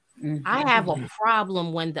said, I have a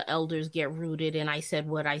problem when the elders get rooted and I said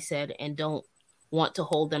what I said and don't want to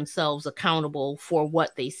hold themselves accountable for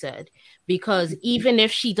what they said. Because even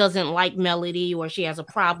if she doesn't like Melody or she has a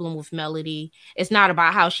problem with Melody, it's not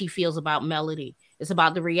about how she feels about Melody. It's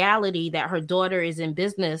about the reality that her daughter is in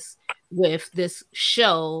business with this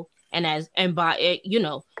show, and by it, you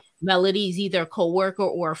know, Melody's either a coworker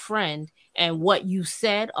or a friend, and what you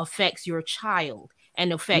said affects your child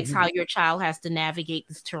and affects how your child has to navigate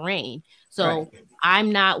this terrain. So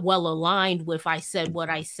I'm not well aligned with I said what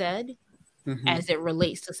I said as it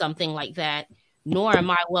relates to something like that, nor am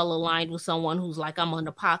I well aligned with someone who's like, I'm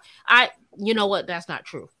you know what? That's not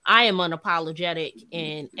true. I am unapologetic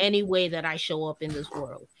in any way that I show up in this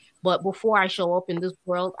world. But before I show up in this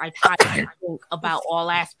world, I try to think about all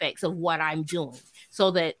aspects of what I'm doing, so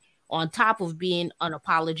that on top of being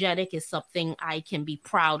unapologetic is something I can be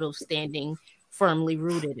proud of standing firmly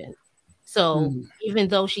rooted in. So even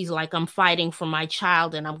though she's like, I'm fighting for my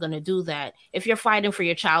child and I'm going to do that. If you're fighting for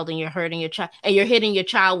your child and you're hurting your child and you're hitting your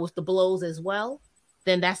child with the blows as well,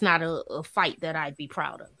 then that's not a fight that I'd be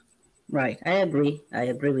proud of. Right. I agree. I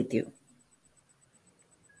agree with you.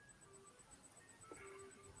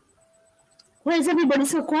 Why is everybody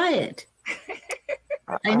so quiet?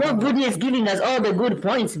 I know Goody is giving us all the good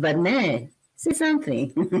points, but man, say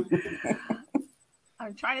something.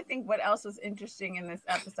 I'm trying to think what else was interesting in this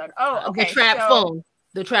episode. Oh, okay. The trap phone.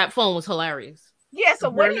 The trap phone was hilarious. Yeah. So,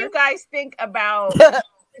 what do you guys think about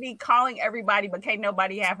calling everybody, but can't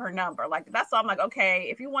nobody have her number? Like, that's all. I'm like, okay,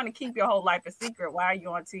 if you want to keep your whole life a secret, why are you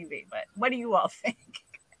on TV? But what do you all think?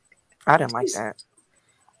 I didn't like that.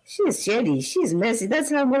 She's shady. She's messy.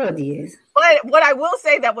 That's how Melody is. But what I will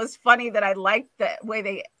say that was funny, that I liked the way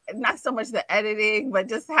they, not so much the editing, but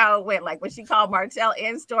just how it went. Like when she called Martell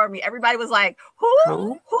and Stormy, everybody was like, who? I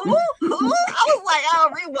was like,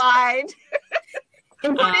 oh, rewind.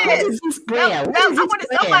 And what is this prayer? I wanted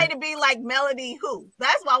somebody to be like Melody who.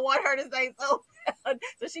 That's why I want her to say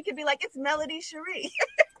so she could be like, it's Melody Cherie.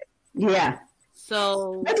 Yeah.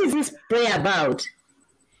 So what is this prayer about?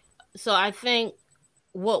 So I think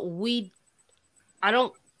what we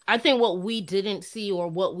didn't see, or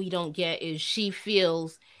what we don't get, is she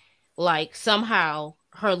feels like somehow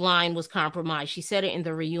her line was compromised. She said it in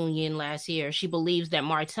the reunion last year. She believes that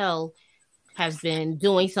Martell has been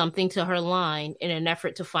doing something to her line in an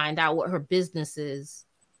effort to find out what her business is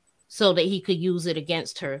so that he could use it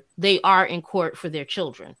against her. They are in court for their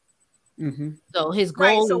children. So his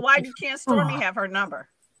goal. Right, so why can't Stormy have her number?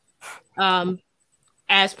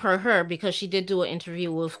 As per her, because she did do an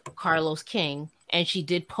interview with Carlos King, and she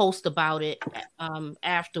did post about it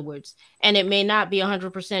afterwards. And it may not be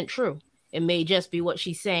 100% true. It may just be what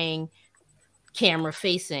she's saying, camera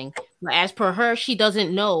facing. But as per her, she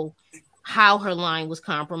doesn't know how her line was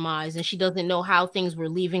compromised, and she doesn't know how things were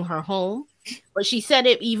leaving her home. But she said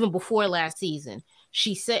it even before last season.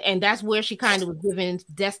 She said, and that's where she kind of was giving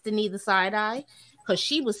Destiny the side eye, because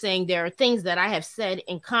she was saying there are things that I have said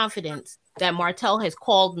in confidence that Martell has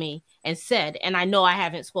called me and said, and I know I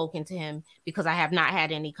haven't spoken to him because I have not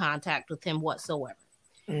had any contact with him whatsoever.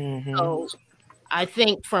 So I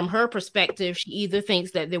think from her perspective, she either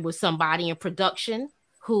thinks that there was somebody in production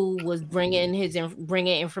who was bringing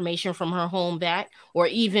information from her home back, or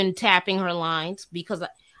even tapping her lines, because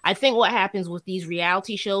I think what happens with these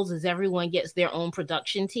reality shows is everyone gets their own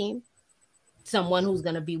production team, someone who's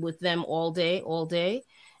going to be with them all day.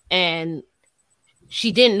 And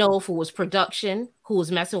she didn't know if it was production who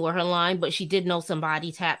was messing with her line, but she did know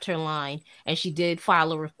somebody tapped her line, and she did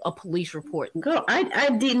file a police report. Girl, I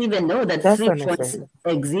didn't even know that flip phones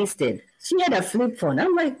existed. She had a flip phone.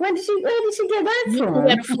 I'm like, where did she get that from? You could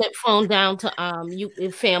get a flip phone down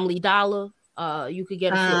to Family Dollar. You could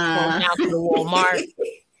get a flip phone down to the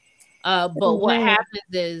Walmart. But what happens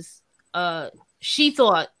is she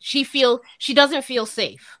doesn't feel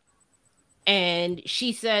safe, and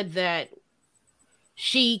she said that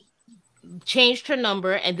she changed her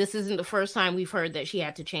number, and this isn't the first time we've heard that she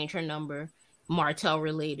had to change her number, Martell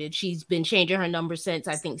related. She's been changing her number since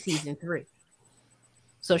I think season 3.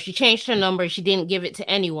 So she changed her number. She didn't give it to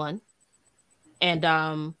anyone, and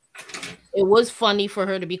it was funny for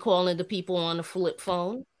her to be calling the people on the flip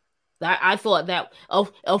phone. I thought that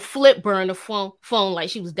a flip burner phone like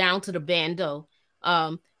she was down to the bando.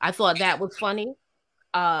 I thought that was funny.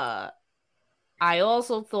 I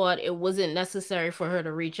also thought it wasn't necessary for her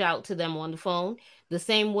to reach out to them on the phone. The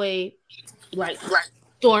same way, like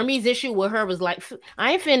Stormy's issue with her was like,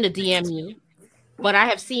 I ain't finna DM you, but I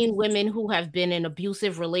have seen women who have been in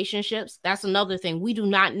abusive relationships. That's another thing. We do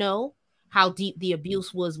not know how deep the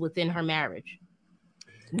abuse was within her marriage.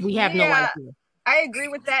 We have no idea. I agree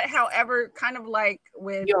with that. However, kind of like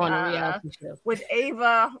with Ava, with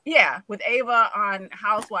Ava on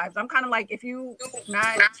Housewives, I'm kind of like, if you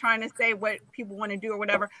not trying to say what people want to do or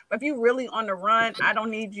whatever, but if you really on the run, I don't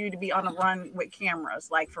need you to be on the run with cameras,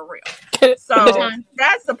 like for real. So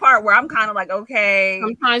that's the part where I'm kind of like, okay.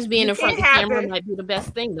 Sometimes being in front of the camera might be the best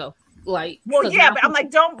thing, though. Like, well, yeah, but I'm like,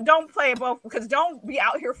 don't play it both, because don't be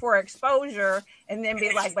out here for exposure and then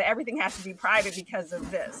be like, but everything has to be private because of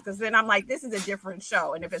this. Because then I'm like, this is a different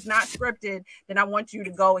show, and if it's not scripted, then I want you to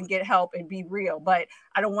go and get help and be real. But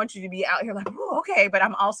I don't want you to be out here like, oh, okay, but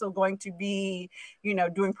I'm also going to be,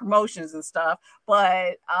 doing promotions and stuff.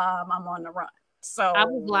 But I'm on the run. So I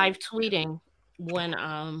was live tweeting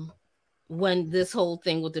when this whole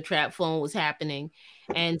thing with the trap phone was happening.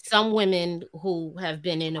 And some women who have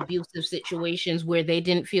been in abusive situations where they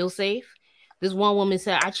didn't feel safe. This one woman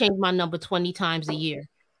said, I change my number 20 times a year.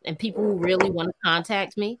 And people who really want to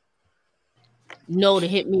contact me know to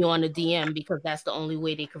hit me on a DM, because that's the only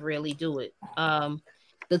way they could really do it.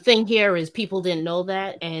 The thing here is people didn't know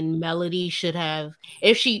that, and Melody should have,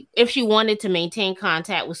 if she wanted to maintain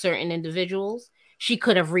contact with certain individuals, she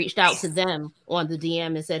could have reached out to them on the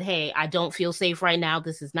DM and said, hey, I don't feel safe right now.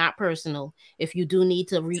 This is not personal. If you do need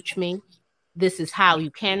to reach me, this is how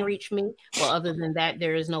you can reach me. But other than that,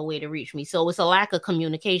 there is no way to reach me. So it's a lack of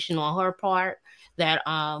communication on her part that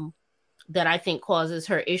I think causes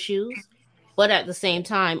her issues. But at the same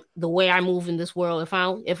time, the way I move in this world,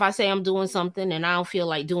 if I say I'm doing something and I don't feel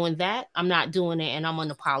like doing that, I'm not doing it, and I'm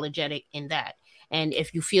unapologetic in that. And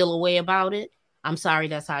if you feel a way about it, I'm sorry,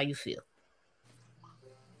 that's how you feel.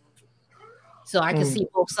 So I can see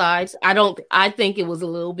both sides. I think it was a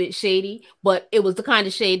little bit shady, but it was the kind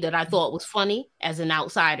of shade that I thought was funny as an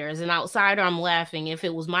outsider. As an outsider, I'm laughing. If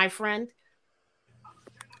it was my friend,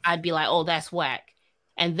 I'd be like, oh, that's whack.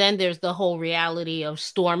 And then there's the whole reality of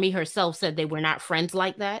Stormy herself said they were not friends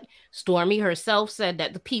like that. Stormy herself said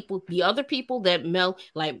that the other people that Mel,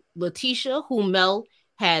 like Letitia, who Mel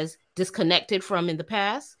has disconnected from in the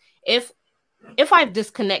past, if I've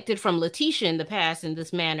disconnected from Letitia in the past in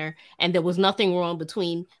this manner, and there was nothing wrong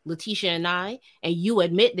between Letitia and I, and you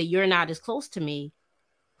admit that you're not as close to me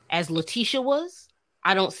as Letitia was,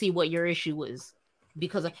 I don't see what your issue is.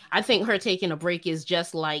 Because I think her taking a break is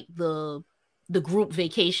just like the group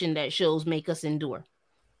vacation that shows make us endure.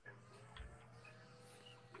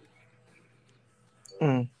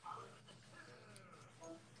 Where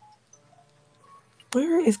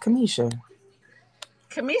is Kamisha?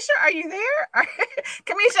 Kamisha, are you there?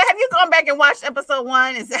 Kamisha, have you gone back and watched episode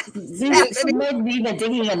 1? Is that she might be even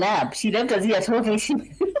taking a nap. She left us here talking.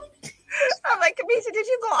 I'm like, Kamisha, did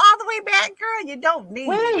you go all the way back, girl? You don't need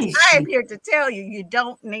it. I am here to tell you, you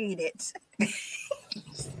don't need it.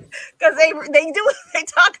 Because they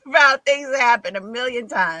talk about things that happen a million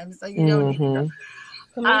times, so you don't need to.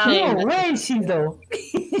 Where is she though?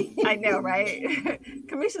 I know, right?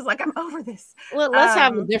 Kamisha's like, I'm over this. Well, let's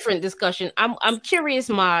have a different discussion. I'm curious,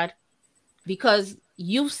 Maude, because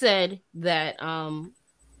you said that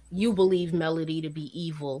you believe Melody to be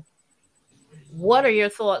evil. What are your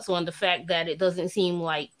thoughts on the fact that it doesn't seem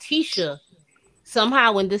like Tisha,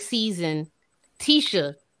 somehow in this season,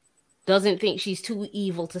 Tisha doesn't think she's too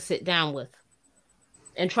evil to sit down with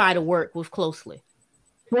and try to work with closely?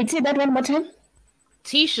 Wait, say that one more time.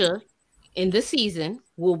 Tisha, in this season,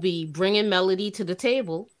 will be bringing Melody to the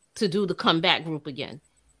table to do the comeback group again.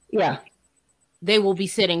 Yeah. They will be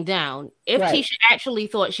sitting down. If Tisha actually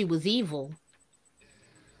thought she was evil,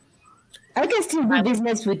 I can still do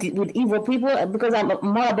business with evil people because I'm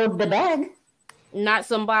more about the bag. Not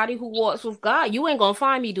somebody who walks with God. You ain't gonna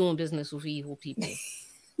find me doing business with evil people.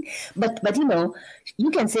 But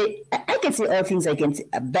you can say, I can say all things I can say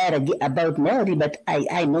bad about Melody, but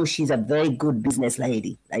I know she's a very good business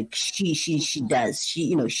lady. Like she does.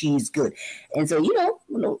 She's good. And so,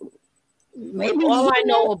 Maybe. All I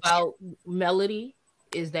know about Melody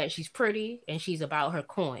is that she's pretty and she's about her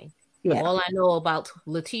coin. Yeah. All I know about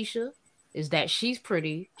Letitia is that she's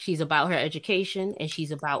pretty, she's about her education, and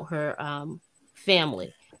she's about her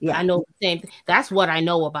family. Yeah. I know the same. That's what I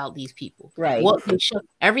know about these people. Right. What they show,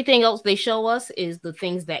 everything else they show us is the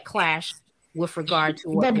things that clash with regard to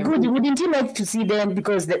what. But good, wouldn't you like to see them?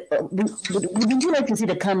 Because wouldn't you like to see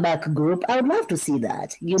the comeback group? I would love to see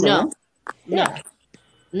that. You know.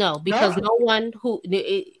 No, because no one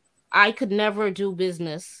I could never do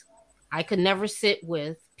business. I could never sit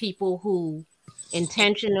with people who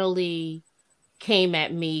intentionally came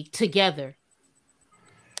at me together.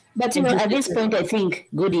 But at this point, I think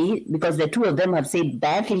Goody, because the two of them have said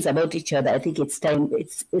bad things about each other. I think it's time.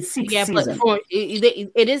 It's sixth season. But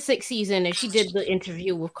it is sixth season, and she did the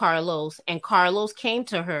interview with Carlos, and Carlos came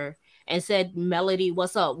to her and said, "Melody,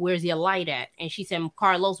 what's up? Where's your light at?" And she said,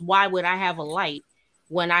 "Carlos, why would I have a light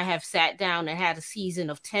when I have sat down and had a season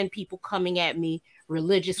of 10 people coming at me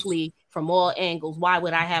religiously from all angles? Why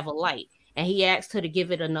would I have a light?" And he asked her to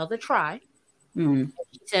give it another try. She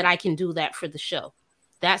said, "I can do that for the show."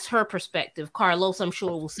 That's her perspective. Carlos, I'm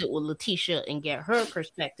sure, will sit with Letitia and get her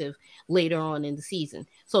perspective later on in the season.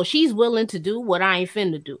 So she's willing to do what I ain't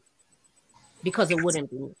finna do because it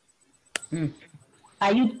wouldn't be me.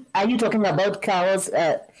 Are you talking about Carol's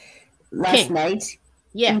last night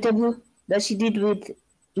interview that she did with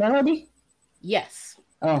Melody? Yes.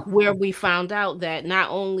 Oh. Where we found out that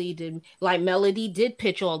not only did Melody did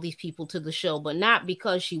pitch all these people to the show, but not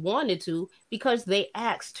because she wanted to, because they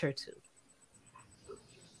asked her to.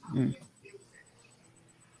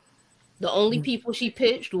 The only people she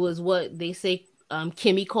pitched was what they say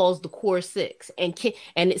Kimmy calls the core six, and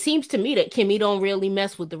it seems to me that Kimmy don't really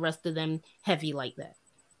mess with the rest of them heavy like that.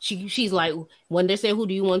 She's like, when they say who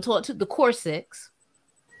do you want to talk to, the core six.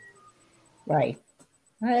 Right,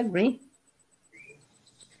 I agree.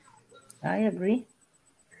 We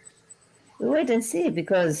wait and see,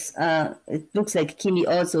 because it looks like Kimmy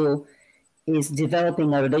also is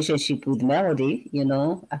developing a relationship with Melody,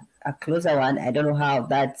 a closer one. I don't know how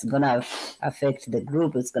that's going to affect the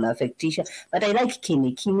group. It's going to affect Tisha. But I like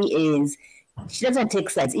Kimmy. She doesn't take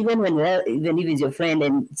sides. Even if it's your friend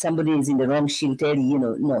and somebody is in the wrong, she'll tell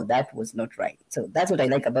you, no, that was not right. So that's what I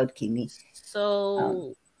like about Kimmy.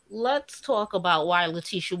 So let's talk about why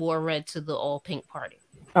Letitia wore red to the all pink party.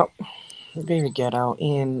 Oh, very ghetto.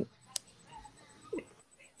 And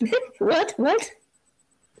What?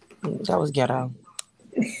 That was ghetto.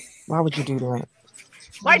 Why would you do that?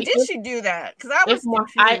 Why did she do that? Because I was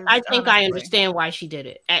confused, I think I understand why she did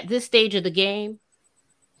it. At this stage of the game,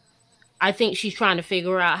 I think she's trying to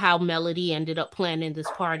figure out how Melody ended up planning this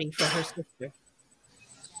party for her sister.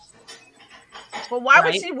 Well, why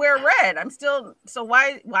would she wear red? So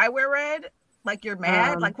why wear red? Like, you're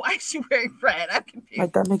mad? Why is she wearing red? I'm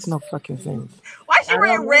confused. That makes no fucking sense. Why is she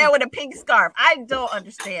wearing red with a pink scarf? I don't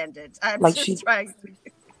understand it. I'm just trying to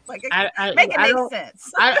make it make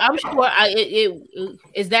sense. I'm sure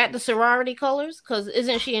is that the sorority colors? Because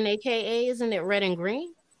isn't she an AKA? Isn't it red and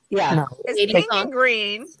green? Yeah. No. It's pink and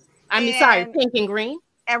green. Pink and green.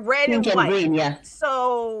 And red and white. Green, yeah.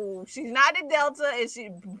 So she's not a Delta,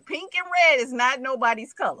 and pink and red is not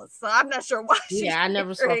nobody's color. So I'm not sure why she's I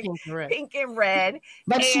never saw pink and red. Pink and red.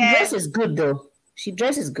 But she dresses good, though. She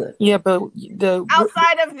dresses good. Yeah, but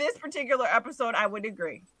outside of this particular episode, I would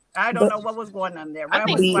agree. I don't know what was going on there. I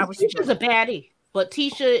think Tisha's a baddie, but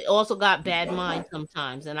Tisha also got bad mind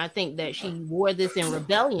sometimes, and I think that she wore this in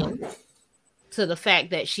rebellion to the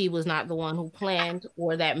fact that she was not the one who planned,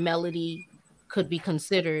 or that Melody could be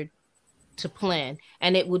considered to plan.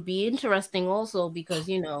 And it would be interesting also because,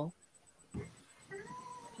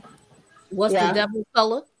 what's the devil's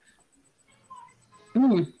color?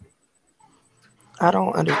 I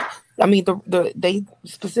don't understand. I mean, they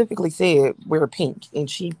specifically said wear pink, and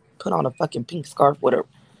she put on a fucking pink scarf with her.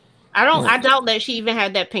 I doubt that she even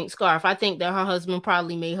had that pink scarf. I think that her husband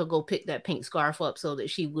probably made her go pick that pink scarf up so that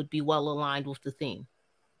she would be well aligned with the theme.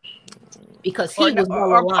 Because he was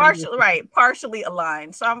partially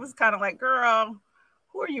aligned. So I was kind of like, girl,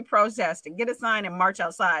 who are you protesting? Get a sign and march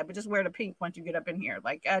outside, but just wear the pink once you get up in here.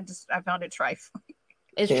 I found it trifling.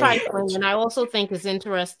 It's trifling, and I also think it's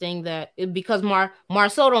interesting that because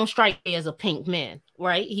Marceau don't strike me as a pink man,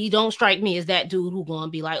 right? He don't strike me as that dude who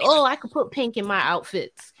gonna be like, oh, I could put pink in my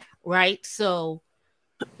outfits, right? So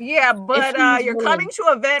yeah, but you're coming to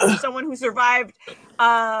an event with someone who survived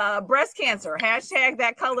breast cancer. Hashtag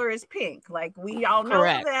that color is pink. Like, we all know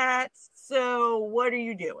that. So what are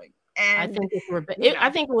you doing? And I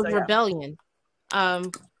think it was rebellion.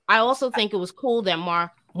 I also think it was cool that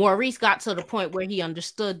Maurice got to the point where he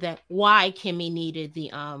understood that why Kimmy needed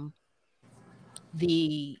the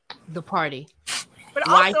the party. But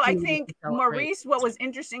also, I think Maurice, what was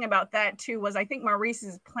interesting about that too was I think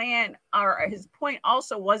Maurice's plan or his point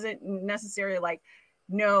also wasn't necessarily like,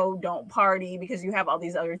 no, don't party because you have all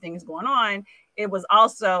these other things going on. It was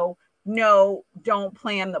also, no, don't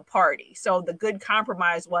plan the party. So the good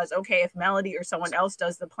compromise was, okay, if Melody or someone else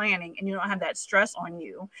does the planning and you don't have that stress on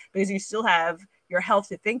you because you still have your health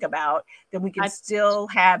to think about, then we can still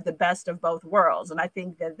have the best of both worlds. And I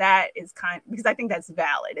think that is because I think that's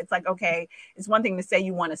valid. It's like, okay, it's one thing to say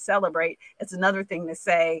you want to celebrate. It's another thing to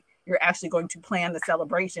say you're actually going to plan the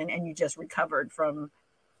celebration and you just recovered from,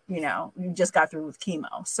 you just got through with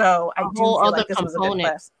chemo. So I do feel like this was a good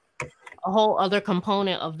class. A whole other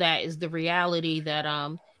component of that is the reality that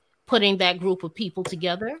putting that group of people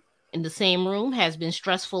together in the same room has been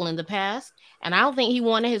stressful in the past. And I don't think he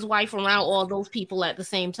wanted his wife around all those people at the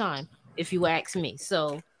same time, if you ask me.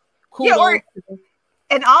 So kudos. Yeah,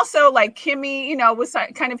 and also like Kimmy, was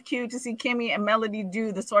kind of cute to see Kimmy and Melody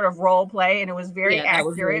do the sort of role play. And it was very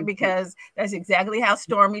accurate because that's exactly how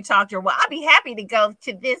Stormy talked to her. Well, I'll be happy to go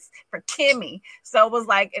to this for Kimmy. So it was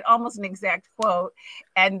like almost an exact quote.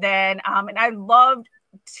 And then, and I loved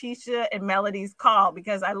Tisha and Melody's call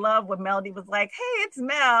because I love when Melody was like, hey, it's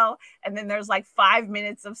Mel, and then there's like 5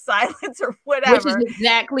 minutes of silence or whatever, which is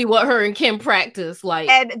exactly what her and Kim practice,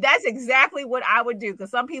 and that's exactly what I would do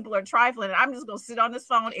because some people are trifling and I'm just gonna sit on this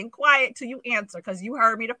phone in quiet till you answer because you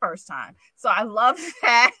heard me the first time. So I love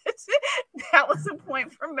that. That was a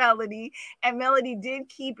point for Melody, and Melody did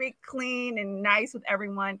keep it clean and nice with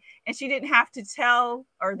everyone, and she didn't have to tell,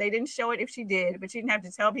 or they didn't show it if she did, but she didn't have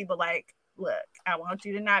to tell people like, look, I want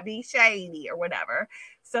you to not be shady or whatever.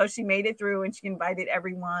 So she made it through and she invited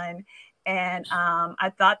everyone. And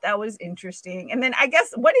I thought that was interesting. And then I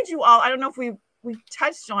guess, what did you all, I don't know if we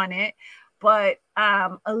touched on it, but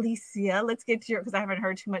Alicia, let's get to your, because I haven't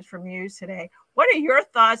heard too much from you today. What are your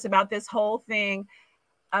thoughts about this whole thing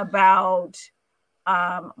about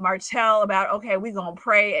Martell, about, okay, we're going to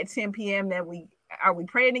pray at 10 p.m. that are we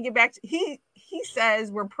praying to get back to, he says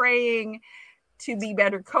we're praying to be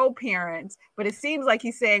better co-parents, but it seems like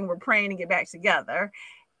he's saying we're praying to get back together.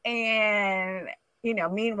 And,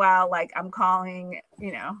 meanwhile, like I'm calling,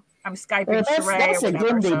 I'm Skyping Sheree. That's a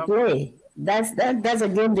game they play. That's a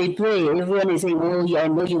game they play. Everyone is saying, oh, yeah, I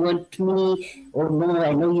know you want me. Oh, no,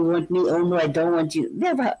 I know you want me. Oh, no, I don't want you.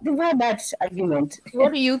 They've had that argument.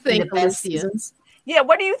 What do you think, Alicia? Yeah,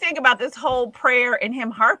 what do you think about this whole prayer and him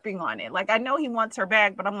harping on it? Like, I know he wants her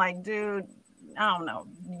back, but I'm like, dude, I don't know,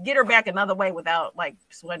 get her back another way without like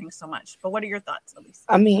sweating so much. But what are your thoughts, Elise?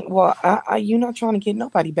 I mean, well, you're not trying to get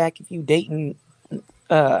nobody back if you dating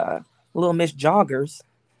little Miss Joggers.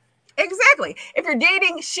 Exactly. If you're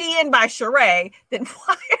dating Shein by Sheree, then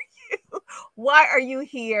why are you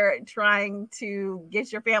here trying to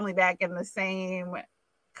get your family back in the same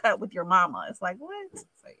cut with your mama? It's like, what?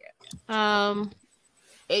 So, yeah.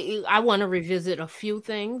 I want to revisit a few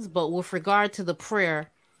things, but with regard to the prayer,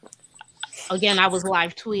 again, I was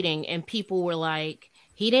live tweeting and people were like,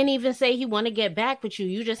 he didn't even say he want to get back with you.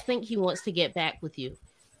 You just think he wants to get back with you.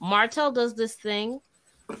 Martell does this thing,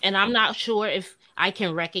 and I'm not sure if I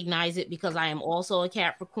can recognize it because I am also a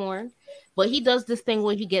Capricorn, but he does this thing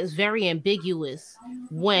where he gets very ambiguous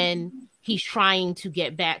when he's trying to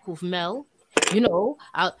get back with Mel.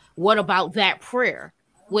 What about that prayer?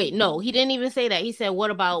 Wait, no, he didn't even say that. He said, what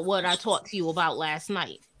about what I talked to you about last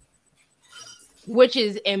night? Which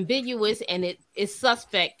is ambiguous and it is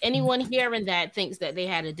suspect. Anyone hearing that thinks that they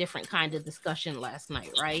had a different kind of discussion last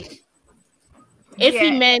night, right? If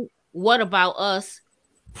he meant, what about us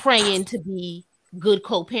praying to be good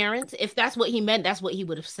co-parents? If that's what he meant, that's what he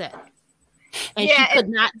would have said. And she could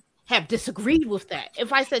not have disagreed with that.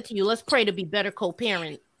 If I said to you, let's pray to be better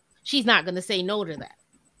co-parents, she's not going to say no to that.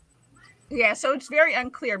 Yeah, so it's very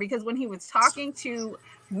unclear because when he was talking to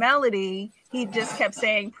Melody, he just kept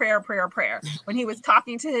saying prayer, prayer, prayer. When he was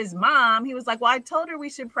talking to his mom, he was like, well, I told her we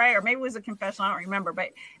should pray, or maybe it was a confession, I don't remember.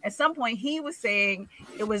 But at some point he was saying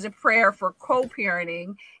it was a prayer for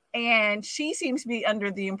co-parenting, and she seems to be under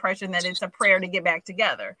the impression that it's a prayer to get back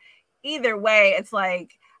together. Either way, it's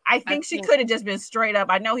like, I think she could have just been straight up.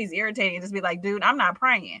 I know he's irritating and just be like, dude, I'm not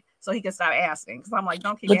praying. So he could stop asking. Because I'm like,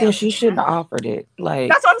 don't keep asking. But then she shouldn't have offered it.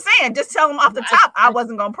 Like, that's what I'm saying. Just tell him off the top I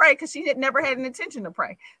wasn't going to pray because she had never had an intention to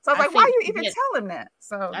pray. So I was like, why you even tell him that?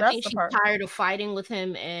 So I think she's tired of fighting with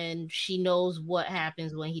him and she knows what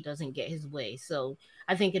happens when he doesn't get his way. So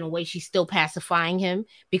I think in a way she's still pacifying him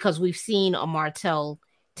because we've seen a Martell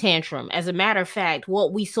tantrum. As a matter of fact,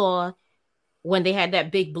 what we saw when they had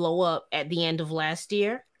that big blow up at the end of last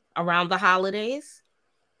year around the holidays,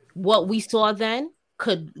 what we saw then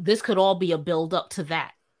could all be a build up to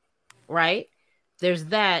that, right? There's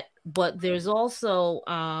that, but there's also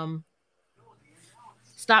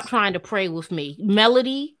stop trying to pray with me.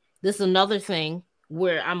 Melody, this is another thing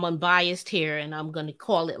where I'm unbiased here and I'm going to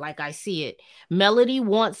call it like I see it. Melody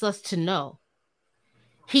wants us to know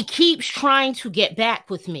he keeps trying to get back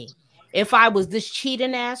with me. If I was this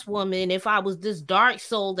cheating ass woman, if I was this dark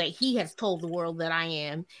soul that he has told the world that I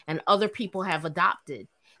am and other people have adopted,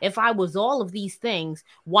 if I was all of these things,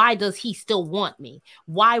 why does he still want me?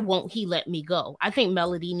 Why won't he let me go? I think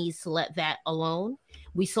Melody needs to let that alone.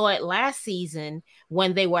 We saw it last season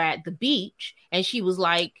when they were at the beach and she was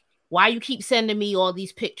like, why you keep sending me all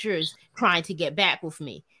these pictures trying to get back with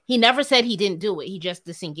me? He never said he didn't do it. He just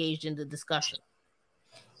disengaged in the discussion.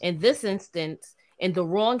 In this instance, in the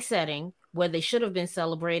wrong setting where they should have been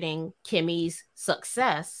celebrating Kimmy's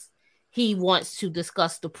success, he wants to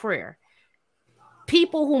discuss the prayer.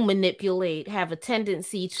 People who manipulate have a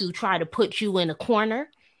tendency to try to put you in a corner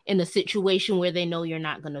in a situation where they know you're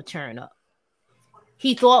not going to turn up.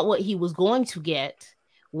 He thought what he was going to get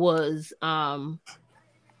was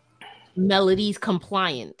Melody's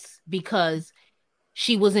compliance because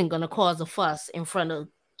she wasn't going to cause a fuss in front of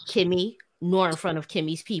Kimmy nor in front of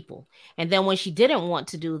Kimmy's people. And then when she didn't want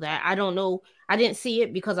to do that, I don't know, I didn't see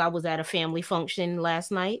it because I was at a family function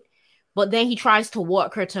last night, but then he tries to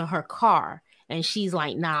walk her to her car and she's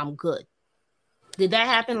like, nah, I'm good. Did that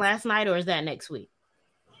happen last night or is that next week?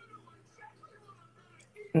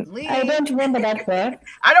 I don't remember that part.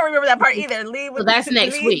 I don't remember that part either. So that's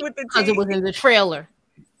next week because it was in the trailer.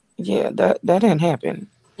 Yeah, that didn't happen.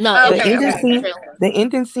 No, the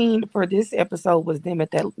ending scene for this episode was them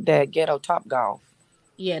at that ghetto Top Golf.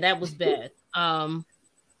 Yeah, that was bad.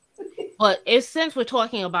 But since we're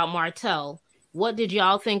talking about Martell, what did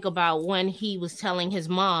y'all think about when he was telling his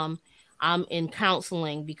mom, I'm in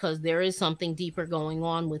counseling because there is something deeper going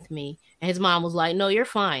on with me? And his mom was like, no, you're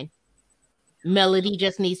fine. Melody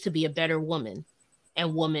just needs to be a better woman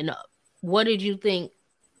and woman up. What did you think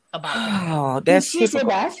about that? Oh, that's Did she say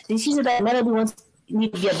that? Did she say that Melody wants me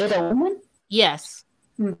to be a better woman? Yes.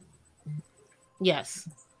 Yes.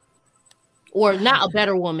 Or not a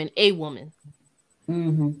better woman, a woman.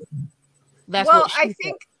 Mm-hmm. That's well, what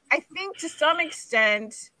I think to some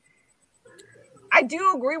extent, I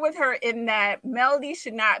do agree with her in that Melody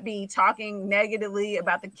should not be talking negatively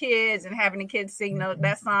about the kids and having the kids sing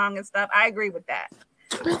that song and stuff. I agree with that.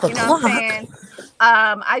 You know what I'm saying?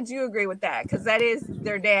 I do agree with that because that is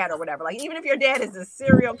their dad or whatever. Like, even if your dad is a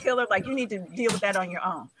serial killer, like, you need to deal with that on your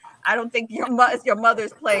own. I don't think it's your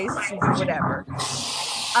mother's place to do whatever.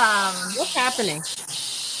 What's happening?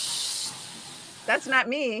 That's not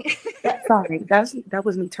me. Sorry, that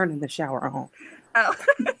was me turning the shower on. Oh.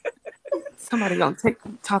 Somebody gonna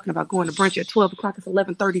talking about going to brunch at 12 o'clock. It's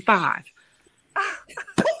 11:35.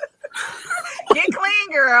 Get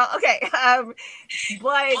clean, girl. Okay.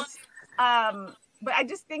 But I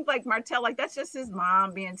just think like Martell, like that's just his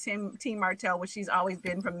mom being Team Martell, which she's always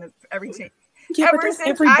been from every team. Yeah, ever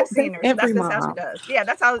since I've seen her. That's just how she does. Yeah,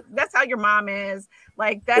 that's how your mom is.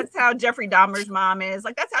 Like, that's how Jeffrey Dahmer's mom is.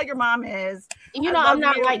 Like, that's how your mom is. You know, I'm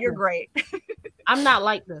not like you're this. Great. I'm not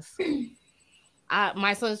like this.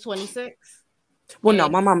 My son's 26. Well, no,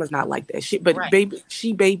 my mama's not like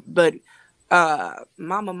that. But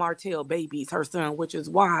Mama Martell babies her son, which is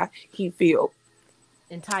why he feel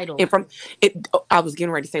entitled. And from it, I was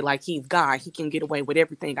getting ready to say, like, he's God. He can get away with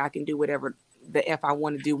everything. I can do whatever the F I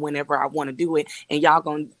want to do whenever I want to do it, and y'all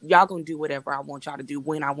gonna do whatever I want y'all to do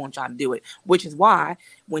when I want y'all to do it. Which is why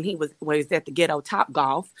when he was at the ghetto Top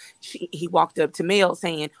Golf, he walked up to Mel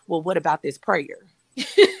saying, "Well, what about this prayer?"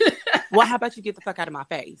 Well, how about you get the fuck out of my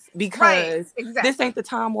face? Because this ain't the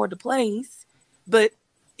time or the place. But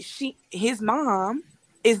his mom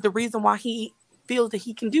is the reason why he feels that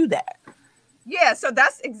he can do that. Yeah, so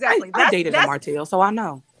that's exactly. I dated a Martell, so I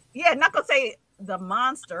know. Yeah, not gonna say the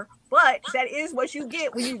monster, but that is what you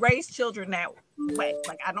get when you raise children that way.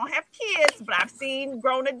 Like, I don't have kids, but I've seen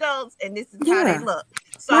grown adults, and this is how they look.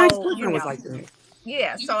 So was like that.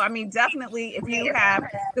 Yeah, so I mean, definitely, if you have,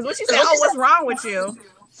 because what she said, oh, what's wrong with you?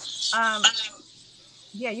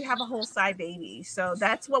 Yeah, you have a whole side baby, so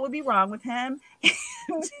that's what would be wrong with him.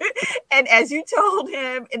 And as you told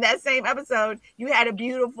him in that same episode, you had a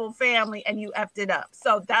beautiful family and you effed it up.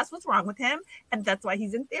 So that's what's wrong with him, and that's why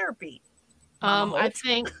he's in therapy. I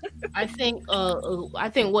think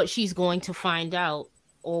what she's going to find out,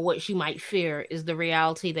 or what she might fear, is the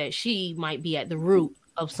reality that she might be at the root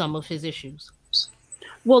of some of his issues.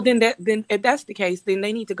 Well, then if that's the case, then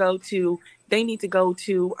they need to go to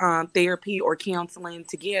therapy or counseling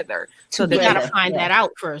together. So they got to find that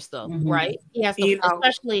out first, though, right? He has to,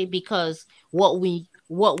 especially because what we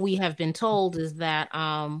have been told is that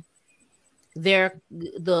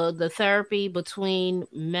the therapy between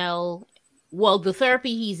Mel. Well, the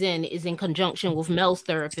therapy he's in is in conjunction with Mel's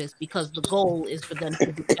therapist because the goal is for them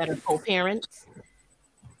to be better co-parents.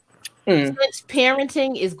 Since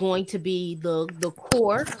parenting is going to be the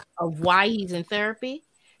core of why he's in therapy,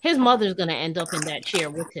 his mother's going to end up in that chair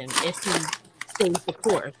with him if he stays the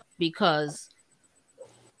course because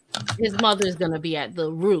his mother's going to be at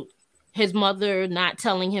the root. His mother not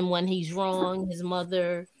telling him when he's wrong, his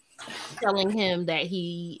mother telling him that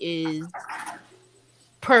he is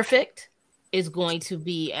perfect is going to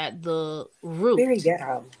be at the root Very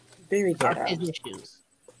ghetto. Very of ghetto. his issues.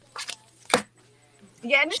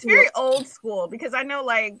 Yeah, and it's very old school because I know,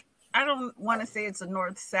 like, I don't want to say it's a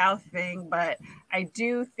North-South thing, but I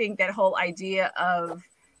do think that whole idea of,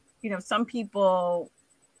 some people,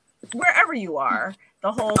 wherever you are,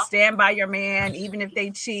 the whole stand by your man, even if they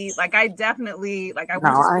cheat. Like, I definitely, like, I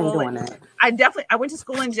went to school. I ain't doing that. I went to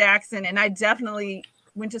school in Jackson, and I definitely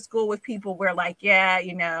went to school with people where, like, yeah,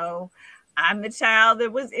 I'm the child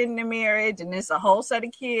that was in the marriage, and there's a whole set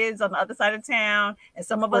of kids on the other side of town, and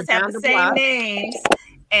some of us have the same names,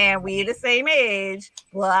 and we're the same age.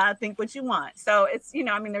 Well, I think what you want. So it's,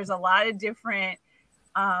 there's a lot of different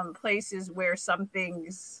places where some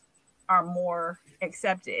things are more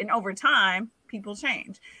accepted, and over time, people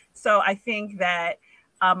change. So I think that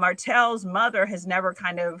Martell's mother has never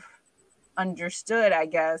kind of understood, I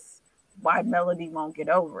guess, why Melody won't get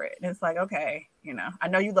over it. And it's like, okay, I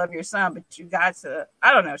know you love your son, but you got to,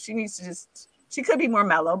 I don't know. She needs to she could be more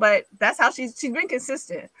mellow, but that's how she's been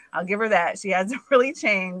consistent. I'll give her that. She hasn't really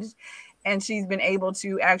changed. And she's been able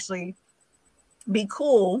to actually be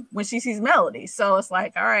cool when she sees Melody. So it's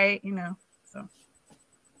like, all right, so.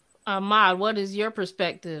 Maude, what is your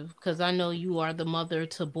perspective? Because I know you are the mother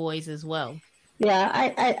to boys as well. Yeah,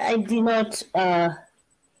 I did not.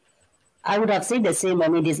 I would have said the same. I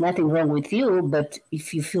mean, there's nothing wrong with you, but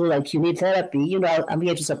if you feel like you need therapy, I'm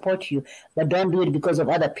here to support you. But don't do it because of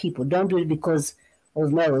other people. Don't do it because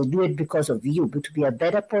of Mary. Do it because of you. But to be a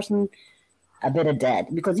better person, a better dad,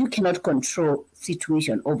 because you cannot control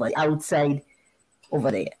situation outside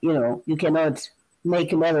over there. You cannot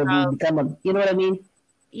make Melody become a. You know what I mean?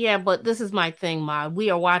 Yeah, but this is my thing, Maude.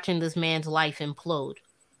 We are watching this man's life implode.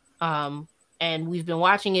 And we've been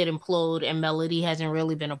watching it implode, and Melody hasn't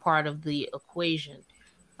really been a part of the equation.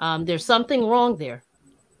 There's something wrong there.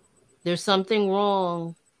 There's something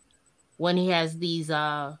wrong when he has these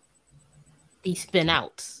spin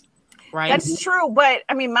outs, right? That's true, but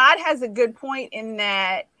I mean, Maude has a good point in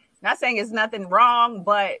that. Not saying it's nothing wrong,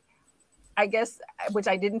 but I guess, which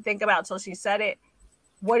I didn't think about till she said it.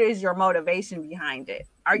 What is your motivation behind it?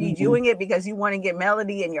 Are you doing it because you want to get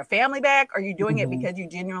Melody and your family back? Or are you doing it because you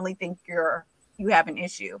genuinely think you have an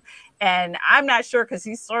issue? And I'm not sure, because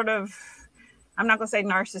he's sort of, I'm not going to say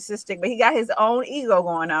narcissistic, but he got his own ego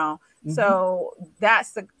going on. So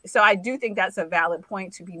so I do think that's a valid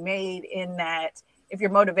point to be made, in that if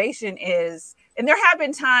your motivation is, and there have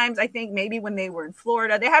been times, I think maybe when they were in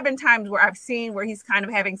Florida, there have been times where I've seen where he's kind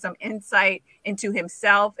of having some insight into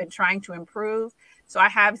himself and trying to improve. So I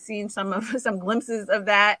have seen some glimpses of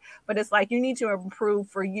that, but it's like, you need to improve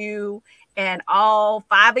for you and all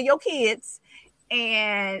 5 of your kids,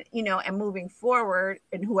 and, and moving forward,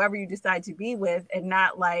 and whoever you decide to be with, and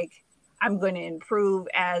not like, I'm going to improve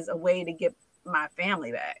as a way to get my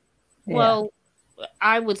family back. Yeah. Well,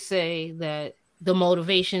 I would say that the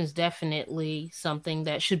motivation is definitely something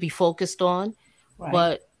that should be focused on, right.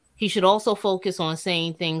 But he should also focus on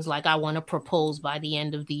saying things like, I want to propose by the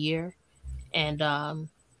end of the year. And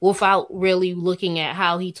without really looking at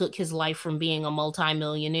how he took his life from being a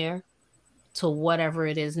multimillionaire to whatever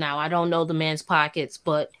it is now. I don't know the man's pockets,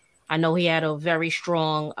 but I know he had a very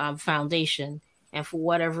strong foundation. And for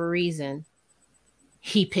whatever reason,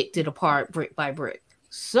 he picked it apart brick by brick.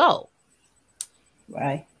 So,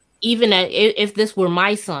 right. Even if this were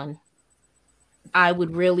my son, I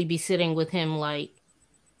would really be sitting with him like,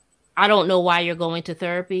 I don't know why you're going to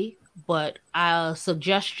therapy, but a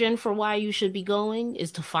suggestion for why you should be going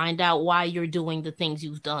is to find out why you're doing the things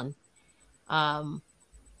you've done. And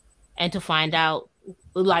to find out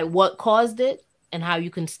like what caused it and how you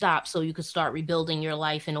can stop, so you can start rebuilding your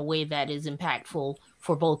life in a way that is impactful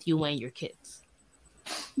for both you and your kids.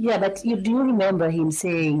 Yeah, but you do remember him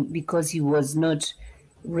saying because he was not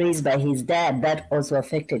raised by his dad, that also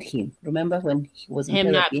affected him. Remember when he was in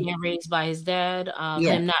him therapy? Not being raised by his dad,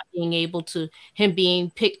 him not being able to, him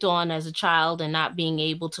being picked on as a child and not being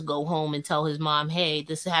able to go home and tell his mom, hey,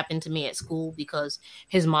 this happened to me at school, because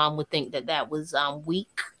his mom would think that was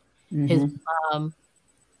weak. His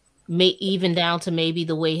even down to maybe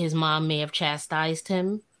the way his mom may have chastised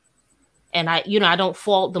him. And I don't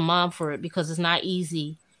fault the mom for it because it's not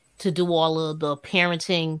easy to do all of the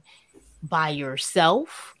parenting by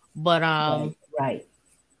yourself. But right.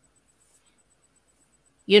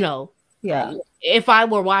 Yeah. If I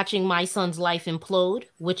were watching my son's life implode,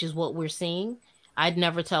 which is what we're seeing, I'd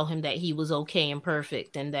never tell him that he was okay and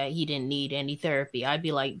perfect and that he didn't need any therapy. I'd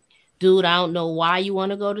be like, dude, I don't know why you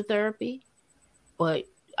want to go to therapy, but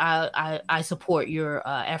I support your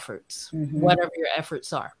efforts, whatever your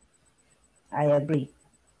efforts are. I agree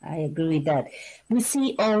with that. We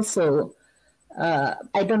see also, I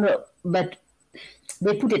don't know, but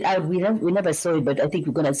they put it out. We never saw it, but I think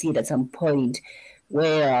we're going to see it at some point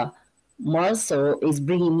where Marceau is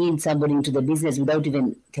bringing in somebody into the business without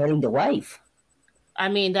even telling the wife. I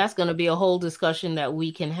mean, that's going to be a whole discussion that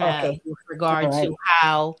we can have with regard to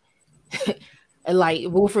how, like,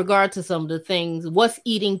 with regard to some of the things, what's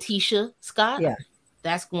eating Tisha Scott? Yeah.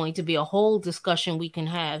 That's going to be a whole discussion we can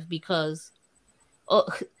have because,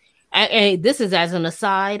 and this is as an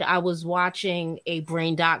aside, I was watching a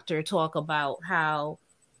brain doctor talk about how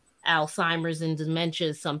Alzheimer's and dementia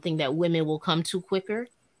is something that women will come to quicker.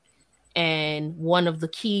 And one of the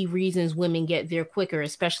key reasons women get there quicker,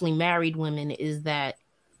 especially married women, is that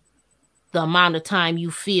the amount of time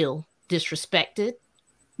you feel disrespected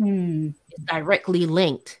is directly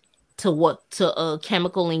linked to a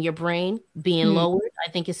chemical in your brain being lowered.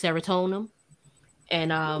 I think it's serotonin.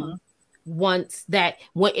 And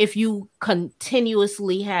if you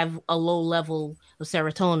continuously have a low level of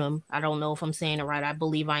serotonin, I don't know if I'm saying it right. I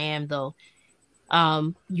believe I am though.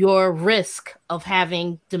 Your risk of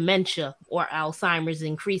having dementia or Alzheimer's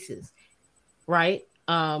increases, right?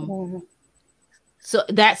 So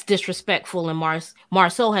that's disrespectful, and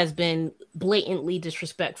Marceau has been blatantly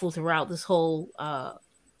disrespectful throughout this whole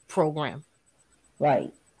program.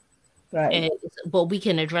 Right. But we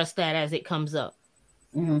can address that as it comes up.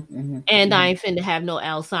 And I ain't finna have no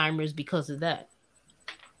Alzheimer's because of that.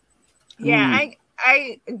 Yeah,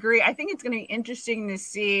 I agree. I think it's going to be interesting to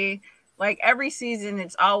see. Like every season,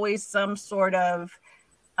 it's always some sort of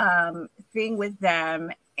thing with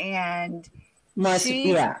them. And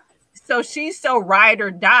she's so ride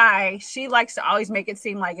or die. She likes to always make it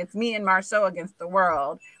seem like it's me and Marceau against the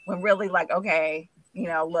world. When really like, okay,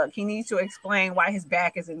 look, he needs to explain why his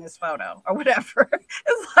back is in this photo or whatever.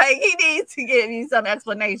 It's like he needs to give you some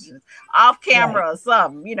explanations off camera or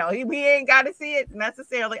something. We ain't got to see it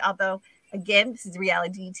necessarily. Although, again, this is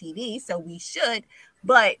reality TV, so we should.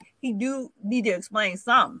 But he do need to explain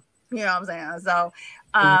some, you know what I'm saying? So,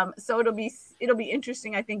 so it'll be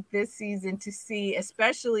interesting, I think, this season to see,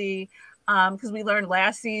 especially because we learned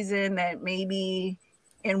last season that maybe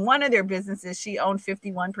in one of their businesses she owned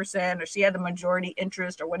 51% or she had the majority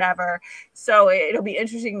interest or whatever. So it'll be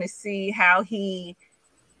interesting to see how he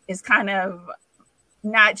is kind of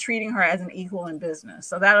not treating her as an equal in business.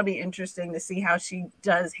 So that'll be interesting to see how she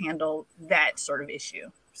does handle that sort of issue.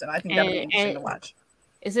 So I think that'll be interesting to watch.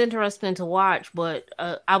 It's interesting to watch, but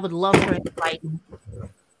I would love for him, like,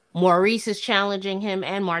 Maurice is challenging him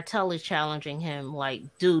and Martell is challenging him. Like,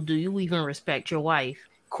 dude, do you even respect your wife?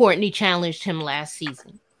 Courtney challenged him last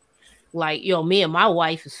season. Like, me and my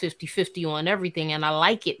wife is 50-50 on everything, and I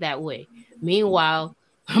like it that way. Meanwhile,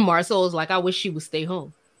 Marceau is like, I wish she would stay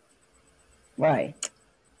home. Right.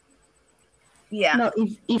 Yeah. No,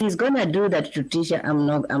 if he's gonna do that to Tisha, I'm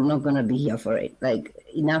not gonna be here for it. Like,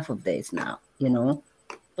 enough of this now,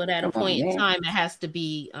 But at a point in time, it has to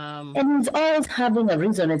be. And he's always having a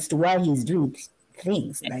reason as to why he's doing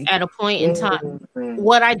things. Like, at a point in time,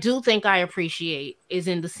 what I do think I appreciate is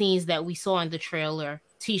in the scenes that we saw in the trailer,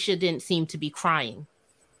 Tisha didn't seem to be crying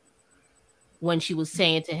when she was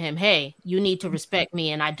saying to him, "Hey, you need to respect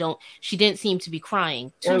me," and I don't. She didn't seem to be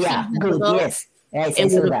crying. Good. Yes,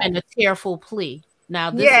 it would have been a tearful plea. Now,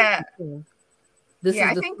 I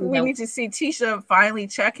think we need to see Tisha finally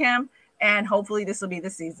check him. And hopefully this will be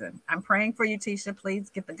the season. I'm praying for you, Tisha.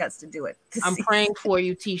 Please get the guts to do it. I'm praying for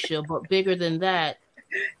you, Tisha. But bigger than that,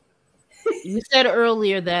 you said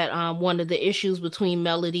earlier that one of the issues between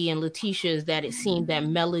Melody and Letitia is that it seemed that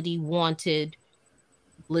Melody wanted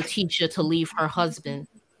Letitia to leave her husband,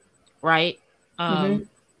 right?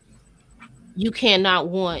 You cannot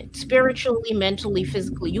want spiritually, mentally,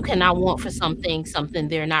 physically. You cannot want for something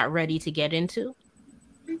they're not ready to get into.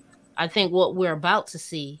 I think what we're about to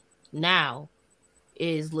see now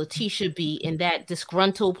is Letitia be in that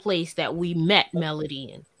disgruntled place that we met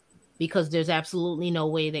Melody in, because there's absolutely no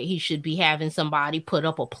way that he should be having somebody put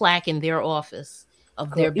up a plaque in their office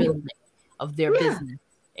of their building, of their business,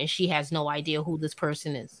 and she has no idea who this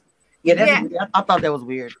person is. I thought that was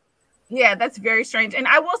weird. Yeah, that's very strange. And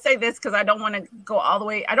I will say this because I don't want to go all the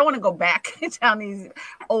way. I don't want to go back down these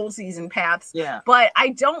old season paths. Yeah. But I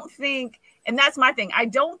don't think, and that's my thing, I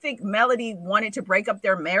don't think Melody wanted to break up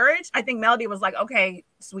their marriage. I think Melody was like, okay,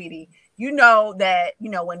 sweetie, you know that, you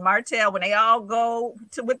know, when Martell, when they all go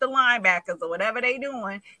to with the linebackers or whatever they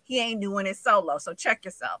doing, he ain't doing it solo. So check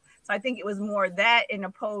yourself. So I think it was more that in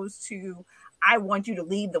opposed to, I want you to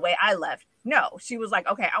leave the way I left. No, she was like,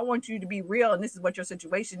 okay, I want you to be real, and this is what your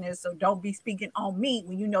situation is. So don't be speaking on me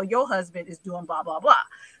when you know your husband is doing blah, blah, blah.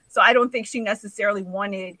 So I don't think she necessarily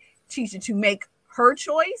wanted Tisha to make her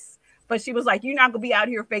choice, but she was like, you're not going to be out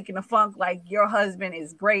here faking the funk like your husband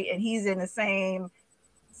is great and he's in the same,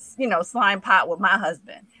 you know, slime pot with my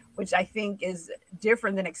husband, which I think is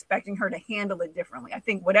different than expecting her to handle it differently. I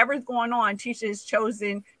think whatever's going on, Tisha has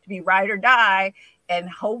chosen to be ride or die, and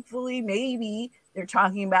hopefully maybe they're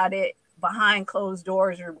talking about it behind closed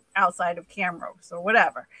doors or outside of cameras or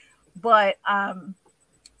whatever. But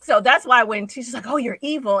so that's why when Tisha's like, oh, you're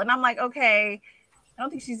evil. And I'm like, okay, I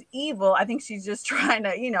don't think she's evil. I think she's just trying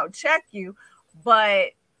to, you know, check you.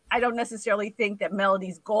 But I don't necessarily think that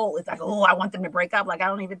Melody's goal is like, oh, I want them to break up. Like, I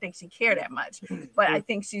don't even think she cared that much. But I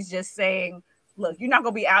think she's just saying, look, you're not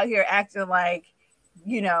going to be out here acting like,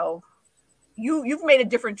 you know, you've made a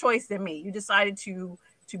different choice than me. You decided to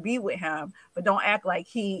be with him, but don't act like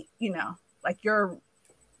he, you know, like your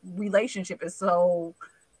relationship is so,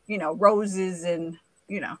 you know, roses and,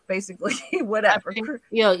 you know, basically whatever.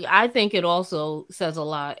 I think it also says a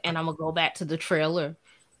lot. And I'm gonna go back to the trailer.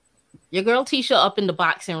 Your girl Tisha up in the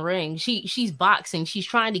boxing ring. She's boxing. She's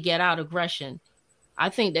trying to get out aggression. I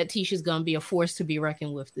think that Tisha's gonna be a force to be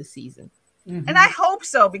reckoned with this season. Mm-hmm. And I hope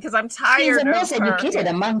so, because I'm tired. She's the most educated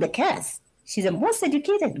among the cast. She's the most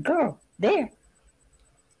educated girl there.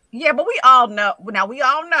 Yeah, but we all know now. We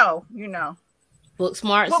all know, you know, book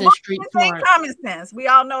smarts and street smart. Common sense. We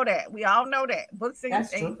all know that. We all know that. Books ain't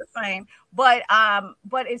the same. But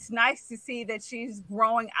it's nice to see that she's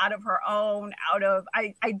growing out of her own.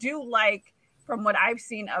 I do like, from what I've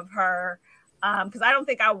seen of her, because I don't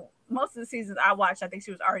think most of the seasons I watched, I think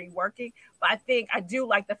she was already working. But I do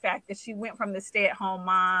like the fact that she went from the stay-at-home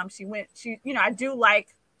mom. I do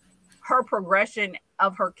like her progression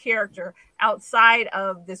of her character outside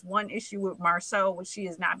of this one issue with Marceau, which she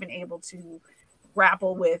has not been able to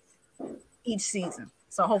grapple with each season.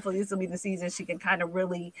 So hopefully this will be the season she can kind of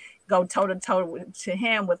really go toe to toe to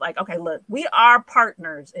him with like, okay, look, we are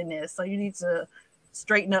partners in this, so you need to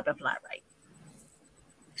straighten up and fly right.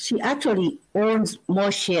 She actually owns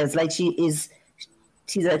more shares. Like she's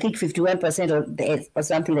I think 51% of the or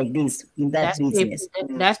something like this in that business.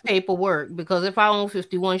 That's paperwork, because if I own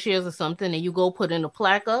 51 shares or something and you go put in a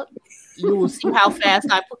plaque up, you will see how fast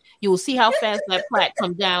that plaque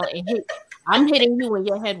comes down and hit. I'm hitting you in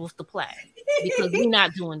your head with the plaque because we're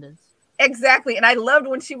not doing this. Exactly. And I loved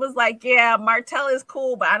when she was like, yeah, Martell is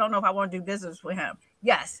cool, but I don't know if I want to do business with him.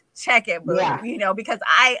 Yes, check it, boo. Yeah. You know, because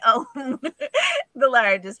I own the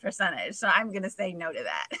largest percentage. So I'm going to say no to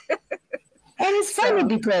that. And it's funny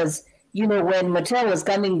because, you know, when Martell was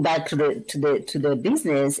coming back to the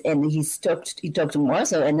business and he talked to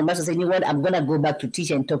Marcel, and the Marcel said, you know what, I'm gonna go back to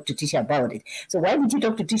Tisha and talk to Tisha about it. So why did you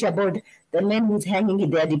talk to Tisha about the man who's hanging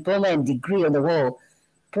their diploma and degree on the wall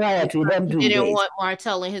prior to them doing this? He didn't want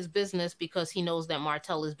Martell in his business because he knows that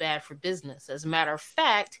Martell is bad for business. As a matter of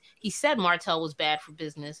fact, he said Martell was bad for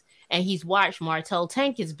business, and he's watched Martell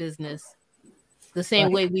tank his business the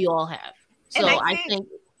same way we all have. So I think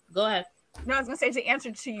go ahead. No, I was going to say, to answer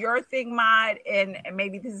to your thing, Mod, and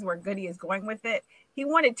maybe this is where Goody is going with it. He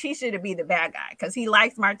wanted Tisha to be the bad guy because he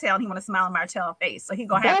likes Martell and he want to smile in Martell's face. So he's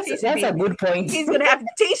going to have Tisha. That's a good point. He's going to have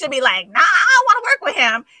Tisha be like, nah, I want to work with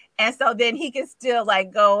him. And so then he can still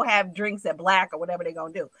like go have drinks at Black or whatever they're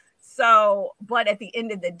going to do. So, but at the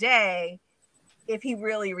end of the day, if he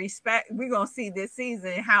really we're going to see this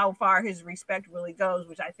season how far his respect really goes,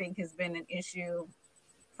 which I think has been an issue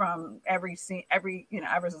from ever since I've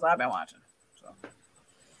been watching. So.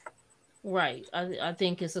 Right. I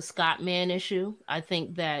think it's a Scott Man issue. I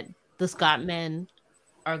think that the Scott men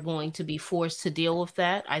are going to be forced to deal with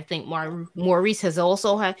that. I think Maurice has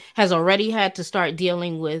already had to start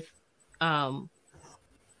dealing with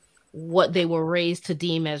what they were raised to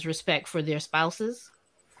deem as respect for their spouses.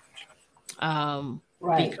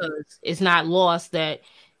 Right. Because it's not lost that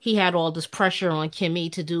he had all this pressure on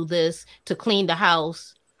Kimmy to do this, to clean the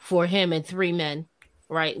house for him and three men,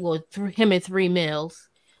 right? Well, him and three males,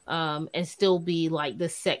 and still be like the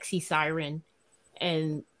sexy siren.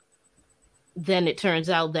 And then it turns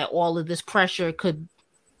out that all of this pressure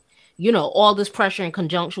all this pressure in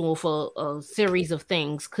conjunction with a series of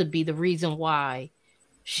things could be the reason why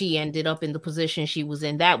she ended up in the position she was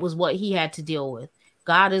in. That was what he had to deal with.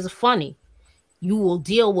 God is funny. You will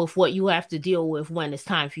deal with what you have to deal with when it's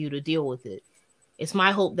time for you to deal with it. It's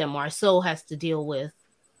my hope that Marceau has to deal with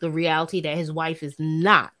the reality that his wife is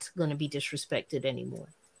not going to be disrespected anymore.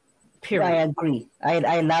 Period. I agree.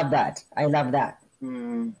 I love that. I love that.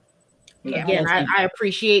 Mm. Yeah. Again, I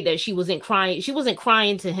appreciate that she wasn't crying. She wasn't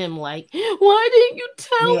crying to him like, why didn't you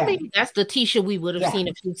tell me? That's the Tisha we would have seen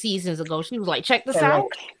a few seasons ago. She was like, check this out.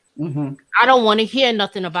 Mm-hmm. I don't want to hear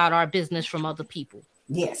nothing about our business from other people.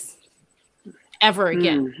 Yes. Ever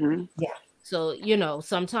again. Mm-hmm. Yeah. So,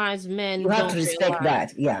 sometimes men you have to respect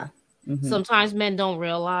that. Yeah. Mm-hmm. Sometimes men don't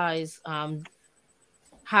realize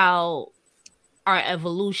how our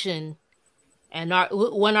evolution and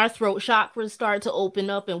when our throat chakras start to open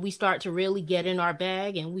up and we start to really get in our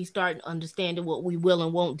bag and we start understanding what we will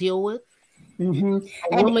and won't deal with. Mm-hmm.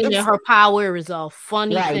 A woman and her power is a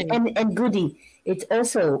funny thing. And Goody, it's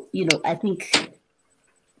also, I think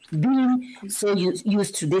being so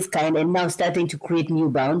used to this kind and now starting to create new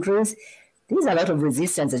boundaries, there's a lot of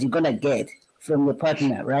resistance that you're going to get from your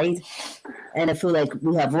partner, right? And I feel like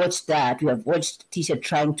we have watched that. We have watched Tisha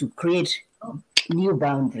trying to create new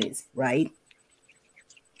boundaries, right?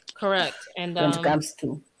 Correct. And when it comes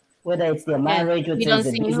to whether it's their marriage or it's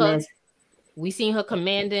the business. We seen her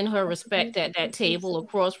commanding her respect at that table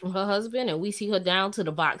across from her husband, and we see her down to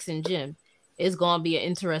the boxing gym. It's going to be an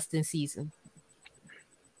interesting season.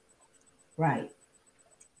 Right.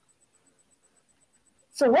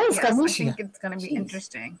 So what is Commissioner? I think it's going to be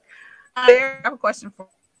interesting. I have a question for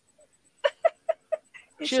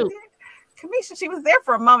Shoot. Kamisha, she was there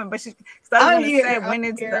for a moment, but I'm here. I'm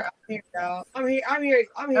here,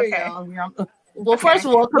 y'all. Well, first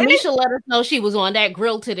of all, Kamisha let us know she was on that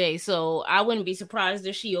grill today, so I wouldn't be surprised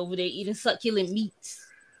if she over there eating succulent meats.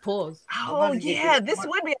 Pause. Oh yeah, this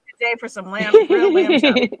would be a good day for some lamb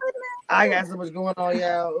chops. I got so much going on,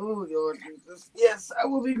 y'all. Oh Lord Jesus. Yes, I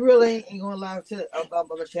will be grilling and going live to on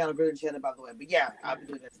the channel, grilling channel, by the way. But yeah, I'll be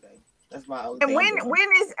doing that today. That's my only thing.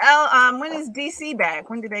 And when is DC back?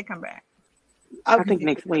 When do they come back? I think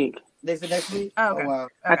next week. They said next week? Oh, okay. Wow.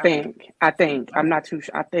 Okay. I think. I'm not too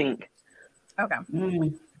sure. I think. Okay.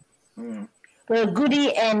 Well,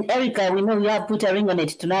 Goody and Erica, we know you have put a ring on it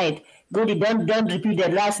tonight. Goody, don't repeat the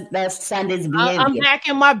last Sunday's behavior. I'm back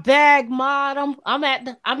in my bag, Maud. I'm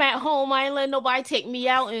at home. I ain't letting nobody take me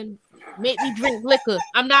out and make me drink liquor.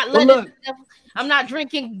 I'm not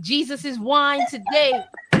drinking Jesus's wine today.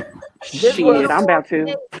 I'm about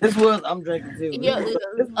to. I'm drinking too. Yeah,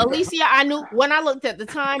 Alicia, I knew when I looked at the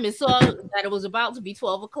time and saw that it was about to be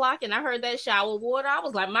 12 o'clock and I heard that shower water. I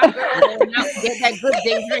was like, my girl, get that good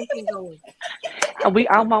day drinking going.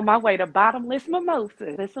 I'm on my way to bottomless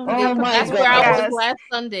mimosas. That's where I was last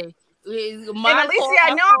Sunday. And Alicia,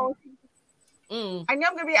 I know I'm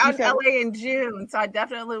going to be out in LA in June, so I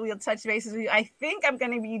definitely will touch bases with you. I think I'm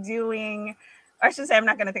going to be doing, or I should say I'm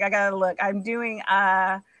not going to think, I got to look. I'm doing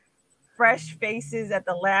Fresh Faces at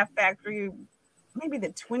the Laugh Factory, maybe the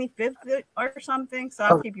 25th or something. So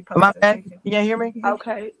I'll keep you posted. You hear me?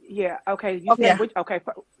 Okay. Yeah. Okay. You said which? Okay.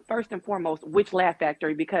 First and foremost, which Laugh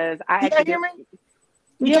Factory? Because I actually hear me.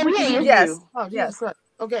 Yeah, we can. Yes. Oh, yes.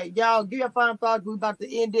 Okay, y'all, give your final thoughts. We're about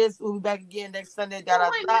to end this. We'll be back again next Sunday.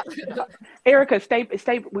 Erica, stay.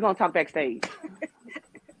 We're gonna talk backstage.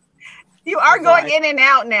 You are going in and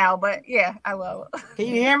out now, but yeah, I will. Can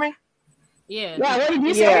you hear me? Yeah. What did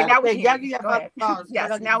you say? Now we y'all can. give your final thoughts.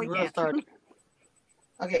 Yes, now we can. Started.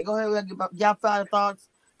 Okay, go ahead. Y'all final thoughts.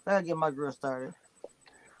 I gotta get my grill started.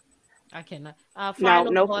 I cannot.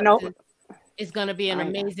 No. It's gonna be an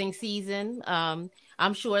amazing season.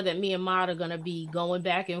 I'm sure that me and Maud are gonna be going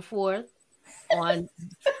back and forth on.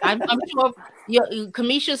 I'm sure,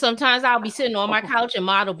 Kamisha. Sometimes I'll be sitting on my couch and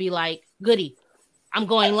Maud will be like, "Goody, I'm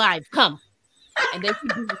going live. Come," and then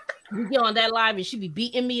we get on that live and she be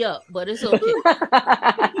beating me up, but it's okay.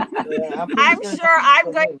 I'm sure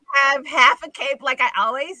I'm going to have half a cape like I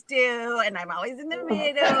always do, and I'm always in the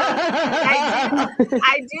middle.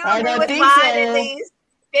 I do agree with mine at least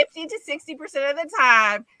 50 to 60% of the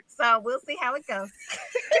time. So we'll see how it goes.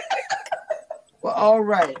 Well, all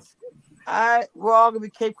right. We're all gonna be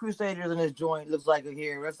Cape Crusaders in this joint. Looks like it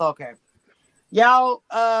here. That's okay. Y'all,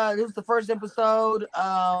 this is the first episode.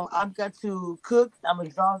 I've got to cook. I'm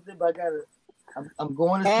exhausted, but I'm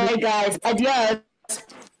going to sleep. Hey guys, adios.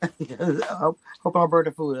 Hope I'm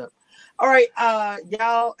burning food up. All right,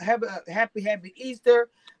 y'all have a happy Easter.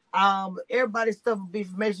 Everybody's stuff of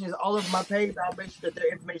information is all over my page. I'll make sure that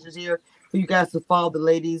their information is here for you guys to follow the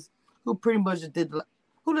ladies who pretty much just did.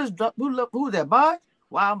 Who is that? Bye.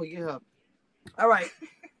 Wow, I'm gonna get her. All right.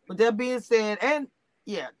 With that being said, and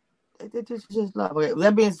yeah, It's just love. Okay, with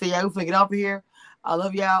that being said, y'all, we finna get off of here. I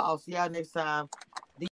love y'all. I'll see y'all next time.